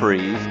Daily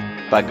Reprieve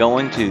by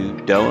going to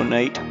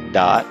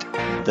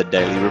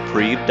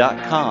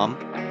donate.thedailyreprieve.com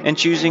and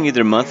choosing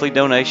either monthly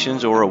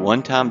donations or a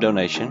one-time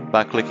donation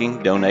by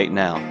clicking Donate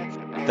Now.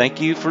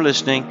 Thank you for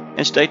listening,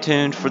 and stay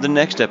tuned for the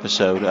next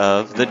episode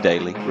of The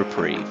Daily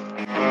Reprieve.